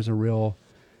there's a real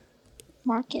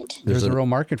market. There's a real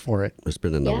market for it. There's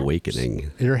been an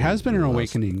awakening. There has been an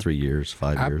awakening. 3 years,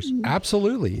 5 years.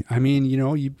 Absolutely. I mean,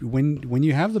 when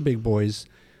you have the big boys,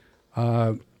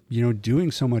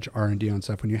 doing so much R&D on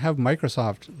stuff, when you have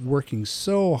Microsoft working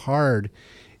so hard,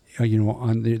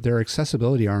 on their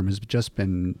accessibility arm has just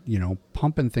been,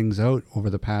 pumping things out over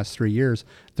the past 3 years.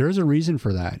 There's a reason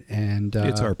for that. And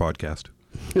it's our podcast.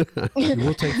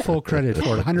 We'll take full credit for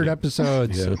it. 100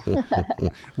 episodes. Yeah.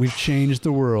 We've changed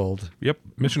the world. Yep.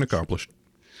 Mission accomplished.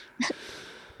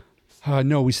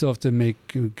 No, we still have to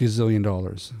make a gazillion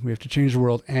dollars. We have to change the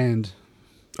world and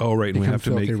Oh, right. And we become have to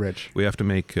filthy make rich. we have to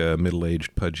make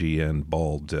middle-aged, pudgy, and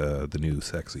bald the new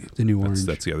sexy. The new orange.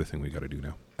 That's the other thing we got to do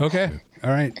now. Okay.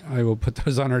 All right. I will put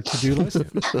those on our to-do list.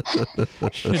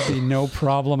 Should be no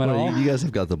problem at all. Well, you guys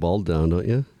have got the ball down, don't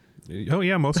you? Oh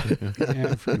yeah, mostly. Yeah.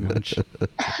 Yeah, pretty much.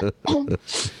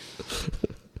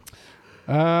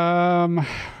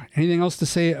 Anything else to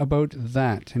say about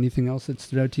that? Anything else that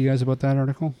stood out to you guys about that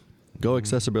article? Go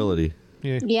accessibility.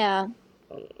 Yeah.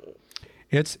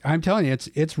 I'm telling you,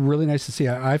 it's really nice to see.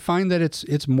 I find that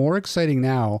it's more exciting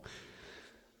now,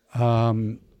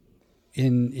 in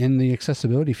the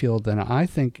accessibility field than I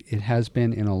think it has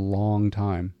been in a long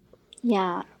time.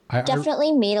 Yeah.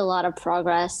 Definitely made a lot of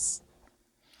progress.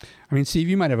 I mean, Steve,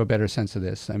 you might have a better sense of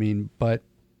this. I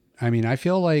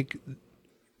feel like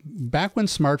back when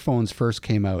smartphones first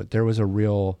came out, there were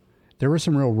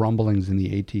some real rumblings in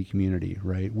the AT community,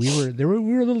 right? We were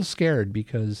a little scared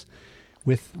because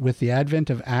with the advent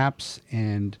of apps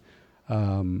and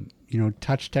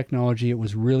touch technology, it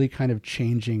was really kind of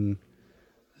changing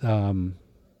AT.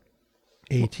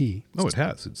 Oh, it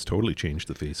has. It's totally changed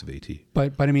the face of AT.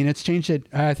 But I mean, it's changed it.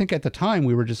 I think at the time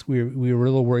we were a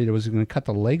little worried it was going to cut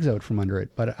the legs out from under it.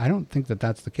 But I don't think that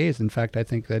that's the case. In fact, I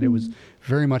think that it was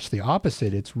very much the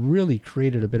opposite. It's really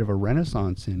created a bit of a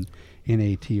renaissance in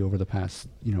AT over the past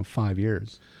 5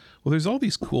 years. Well, there's all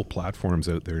these cool platforms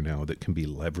out there now that can be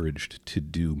leveraged to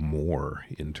do more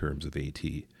in terms of AT.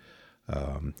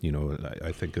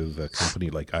 I think of a company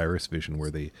like Iris Vision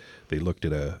where they looked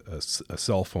at a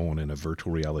cell phone and a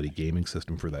virtual reality gaming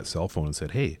system for that cell phone and said,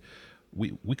 hey,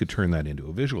 we could turn that into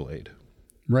a visual aid.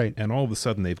 Right. And all of a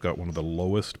sudden they've got one of the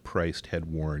lowest priced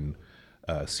head-worn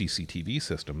CCTV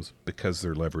systems because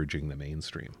they're leveraging the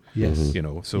mainstream. Yes.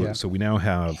 So we now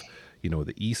have, the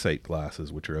eSight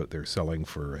glasses, which are out there selling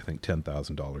for, I think,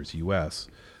 $10,000 US,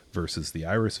 versus the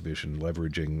Iris Vision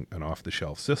leveraging an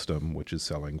off-the-shelf system, which is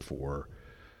selling for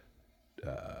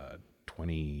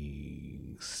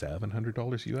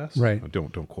 $2,700 US. Right.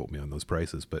 Don't quote me on those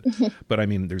prices, but but I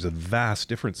mean, there's a vast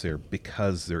difference there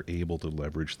because they're able to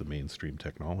leverage the mainstream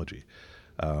technology.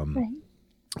 Right.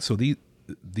 So these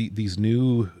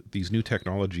new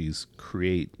technologies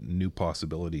create new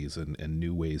possibilities and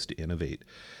new ways to innovate,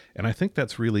 and I think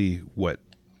that's really what.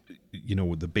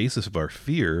 The basis of our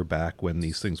fear back when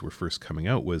these things were first coming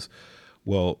out was,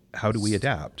 well, how do we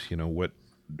adapt?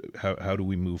 How do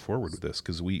we move forward with this?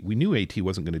 Because we knew AT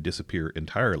wasn't going to disappear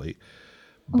entirely,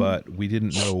 but we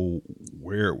didn't know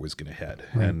where it was going to head.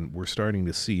 Right. And we're starting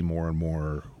to see more and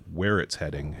more where it's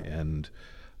heading. And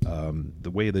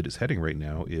the way that it's heading right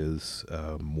now is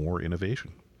more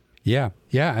innovation. Yeah.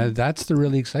 That's the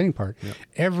really exciting part.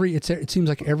 Yep. It seems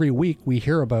like every week we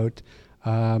hear about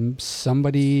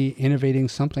somebody innovating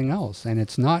something else, and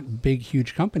it's not big,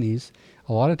 huge companies.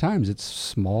 A lot of times it's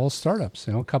small startups,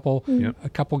 a couple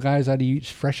guys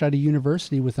fresh out of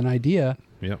university with an idea.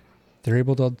 Yeah. They're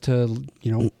able to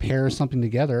pair something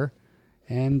together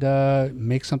and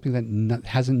make something that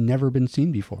hasn't never been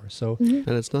seen before. So, and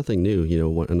it's nothing new.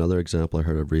 Another example I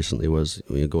heard of recently was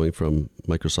going from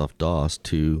Microsoft DOS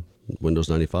to Windows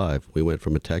 95. We went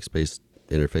from a text-based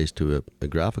interface to a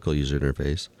graphical user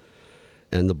interface.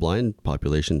 And the blind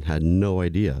population had no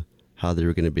idea how they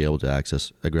were going to be able to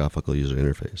access a graphical user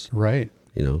interface. Right.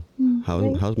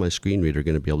 How's my screen reader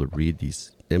going to be able to read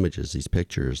these images, these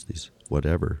pictures, these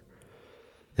whatever?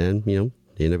 And, the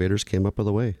innovators came up with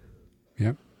a way.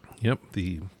 Yep.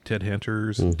 The Ted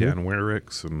Henters and Dan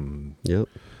Werricks and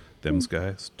them's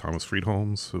guys, Thomas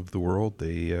Friedholms of the world,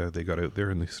 they got out there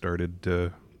and they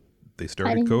started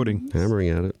coding. Hammering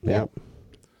at it. Yep.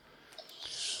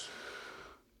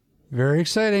 Very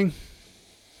exciting.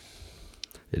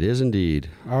 It is indeed.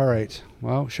 All right.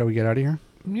 Well, shall we get out of here?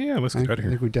 Yeah, let's get out of here. I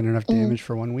think we've done enough damage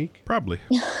for 1 week. Probably.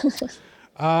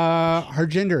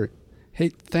 Harjinder, hey,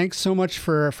 thanks so much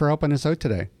for helping us out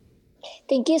today.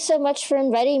 Thank you so much for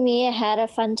inviting me. I had a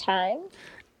fun time.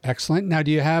 Excellent. Now,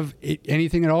 do you have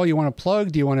anything at all you want to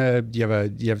plug? Do you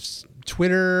have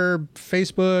Twitter,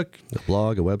 Facebook, a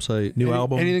blog, a website, new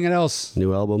album, anything else?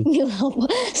 New album.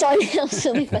 Sorry, I'm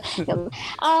silly. I don't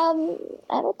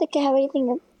think I have anything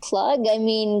to plug. I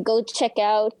mean, go check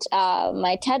out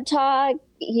my TED Talk.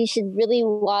 You should really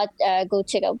go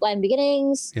check out Blind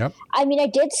Beginnings. Yep. I mean, I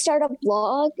did start a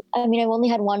blog. I mean, I've only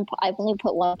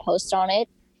put one post on it.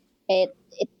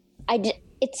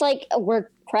 It's like a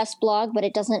WordPress blog, but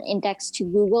it doesn't index to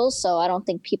Google, so I don't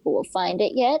think people will find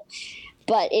it yet.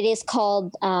 But it is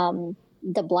called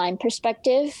The Blind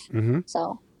Perspective. Mm-hmm.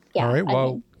 So, yeah. All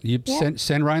right.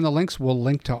 Send Ryan the links. We'll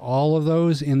link to all of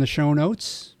those in the show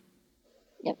notes.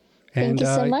 Yep. And, Thank you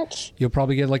so much. You'll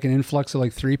probably get like an influx of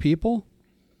like 3 people.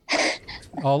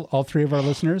 all 3 of our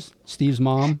listeners. Steve's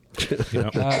mom.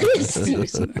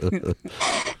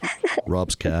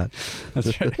 Rob's cat.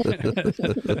 That's right.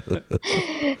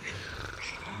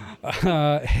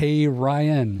 Hey,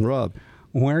 Ryan. Rob.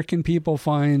 Where can people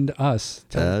find us?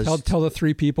 Tell the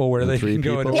 3 people where they can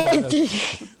go.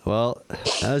 Well,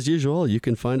 as usual, you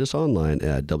can find us online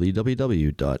at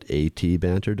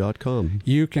www.atbanter.com.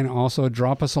 You can also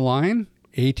drop us a line,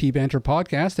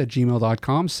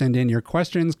 atbanterpodcast@gmail.com. Send in your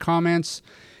questions, comments,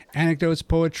 anecdotes,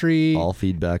 poetry, All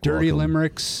feedback dirty welcome.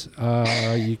 limericks.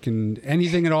 You can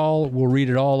anything at all. We'll read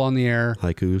it all on the air.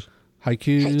 Haikus.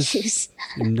 Haikus.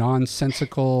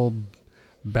 Nonsensical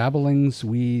babblings.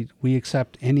 We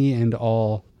accept any and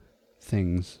all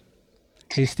things.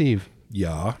 Hey, Steve.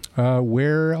 Yeah.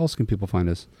 Where else can people find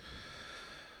us?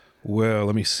 Well,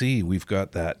 let me see. We've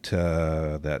got that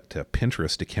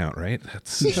Pinterest account, right?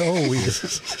 That's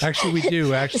Actually we do.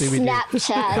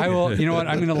 Snapchat. I will. You know what?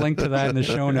 I'm going to link to that in the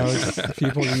show notes.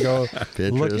 People can go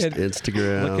Pinterest,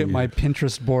 Instagram. Look at my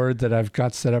Pinterest board that I've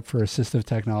got set up for assistive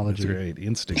technology. That's right.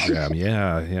 Instagram.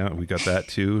 Yeah. We got that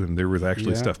too, and there was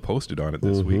actually stuff posted on it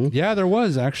this week. Yeah, there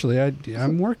was actually.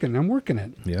 I'm working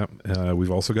it. Yeah. We've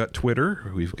also got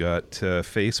Twitter. We've got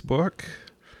Facebook.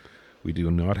 We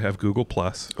do not have Google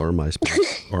Plus Or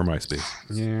MySpace.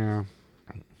 Yeah.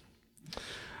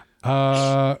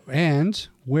 And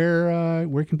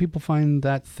where can people find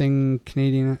that thing,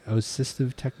 Canadian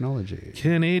Assistive Technology?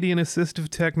 Canadian Assistive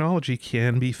Technology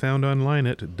can be found online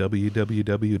at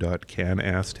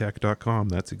www.canastech.com.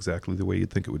 That's exactly the way you'd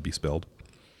think it would be spelled.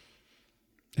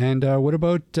 And what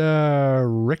about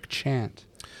Rick Chant?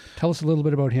 Tell us a little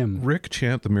bit about him. Rick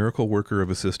Chant, the miracle worker of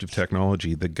assistive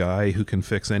technology, the guy who can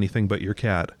fix anything but your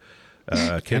cat.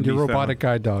 And your robotic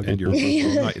guide dog. And your,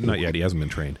 not yet, he hasn't been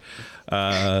trained.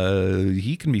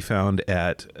 He can be found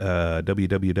at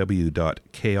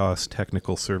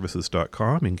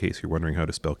www.chaostechnicalservices.com. In case you're wondering how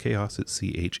to spell chaos, it's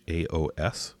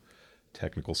CHAOS,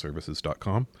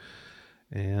 technicalservices.com.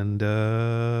 And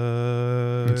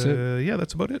that's it. Yeah,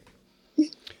 that's about it.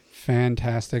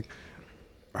 Fantastic.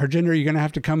 Harjinder, you're going to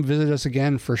have to come visit us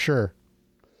again for sure.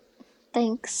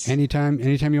 Thanks. Anytime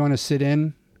you want to sit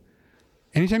in,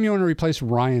 anytime you want to replace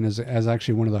Ryan as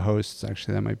actually one of the hosts,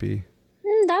 actually that might be.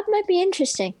 That might be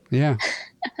interesting. Yeah.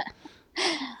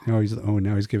 Now he's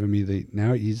giving me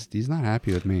he's not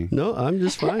happy with me. No, I'm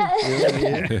just fine.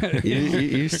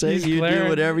 You say He's you glaring. do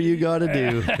whatever you got to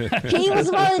do. He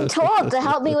was voluntold to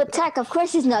help me with tech. Of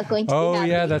course he's not going to be happy.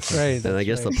 Yeah, that's right. And I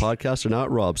guess the podcasts are not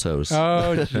Rob's house.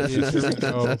 Oh, jeez, here we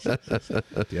go.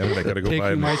 Damn it, I gotta go buy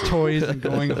Taking him. my toys and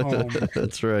going home.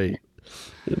 That's right.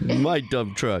 My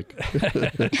dump truck.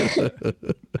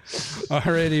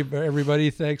 Alrighty, everybody.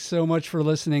 Thanks so much for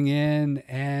listening in,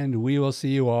 and we will see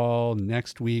you all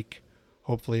next week.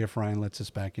 Hopefully, if Ryan lets us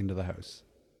back into the house.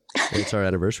 It's our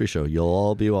anniversary show. You'll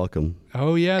all be welcome.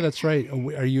 Oh yeah, that's right.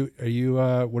 Are you?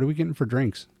 What are we getting for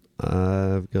drinks?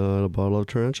 I've got a bottle of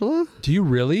Tarantula. Do you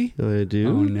really? I do.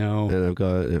 Oh no. And I've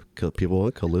got, if people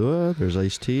want Kahlua, there's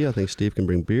iced tea. I think Steve can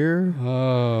bring beer.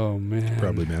 Oh man.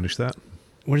 Probably manage that.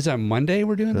 What is that? Monday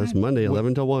we're doing That's that? Monday,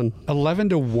 11 to 1. 11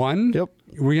 to 1? Yep.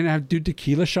 We're going to do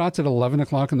tequila shots at 11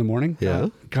 o'clock in the morning? Yeah.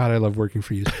 God, I love working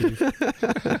for you, Steve.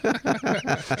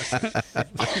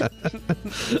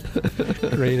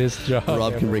 Greatest job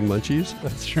Rob ever. can bring munchies.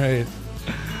 That's right.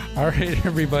 All right,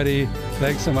 everybody.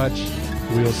 Thanks so much.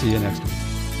 We'll see you next week.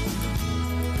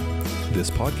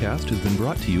 This podcast has been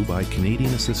brought to you by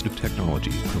Canadian Assistive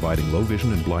Technology, providing low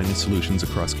vision and blindness solutions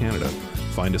across Canada.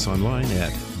 Find us online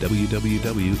at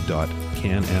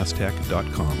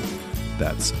www.canastech.com.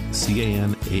 That's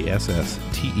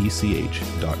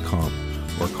CANASSTECH.com.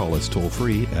 Or call us toll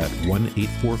free at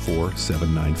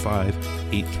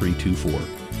 1-844-795-8324.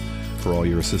 For all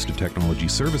your assistive technology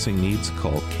servicing needs,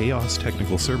 call Chaos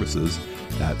Technical Services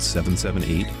at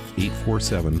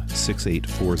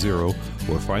 778-847-6840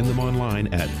 or find them online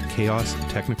at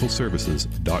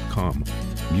chaostechnicalservices.com.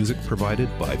 Music provided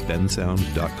by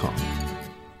bensound.com.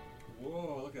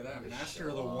 Whoa, look at that. Master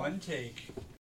of the one take.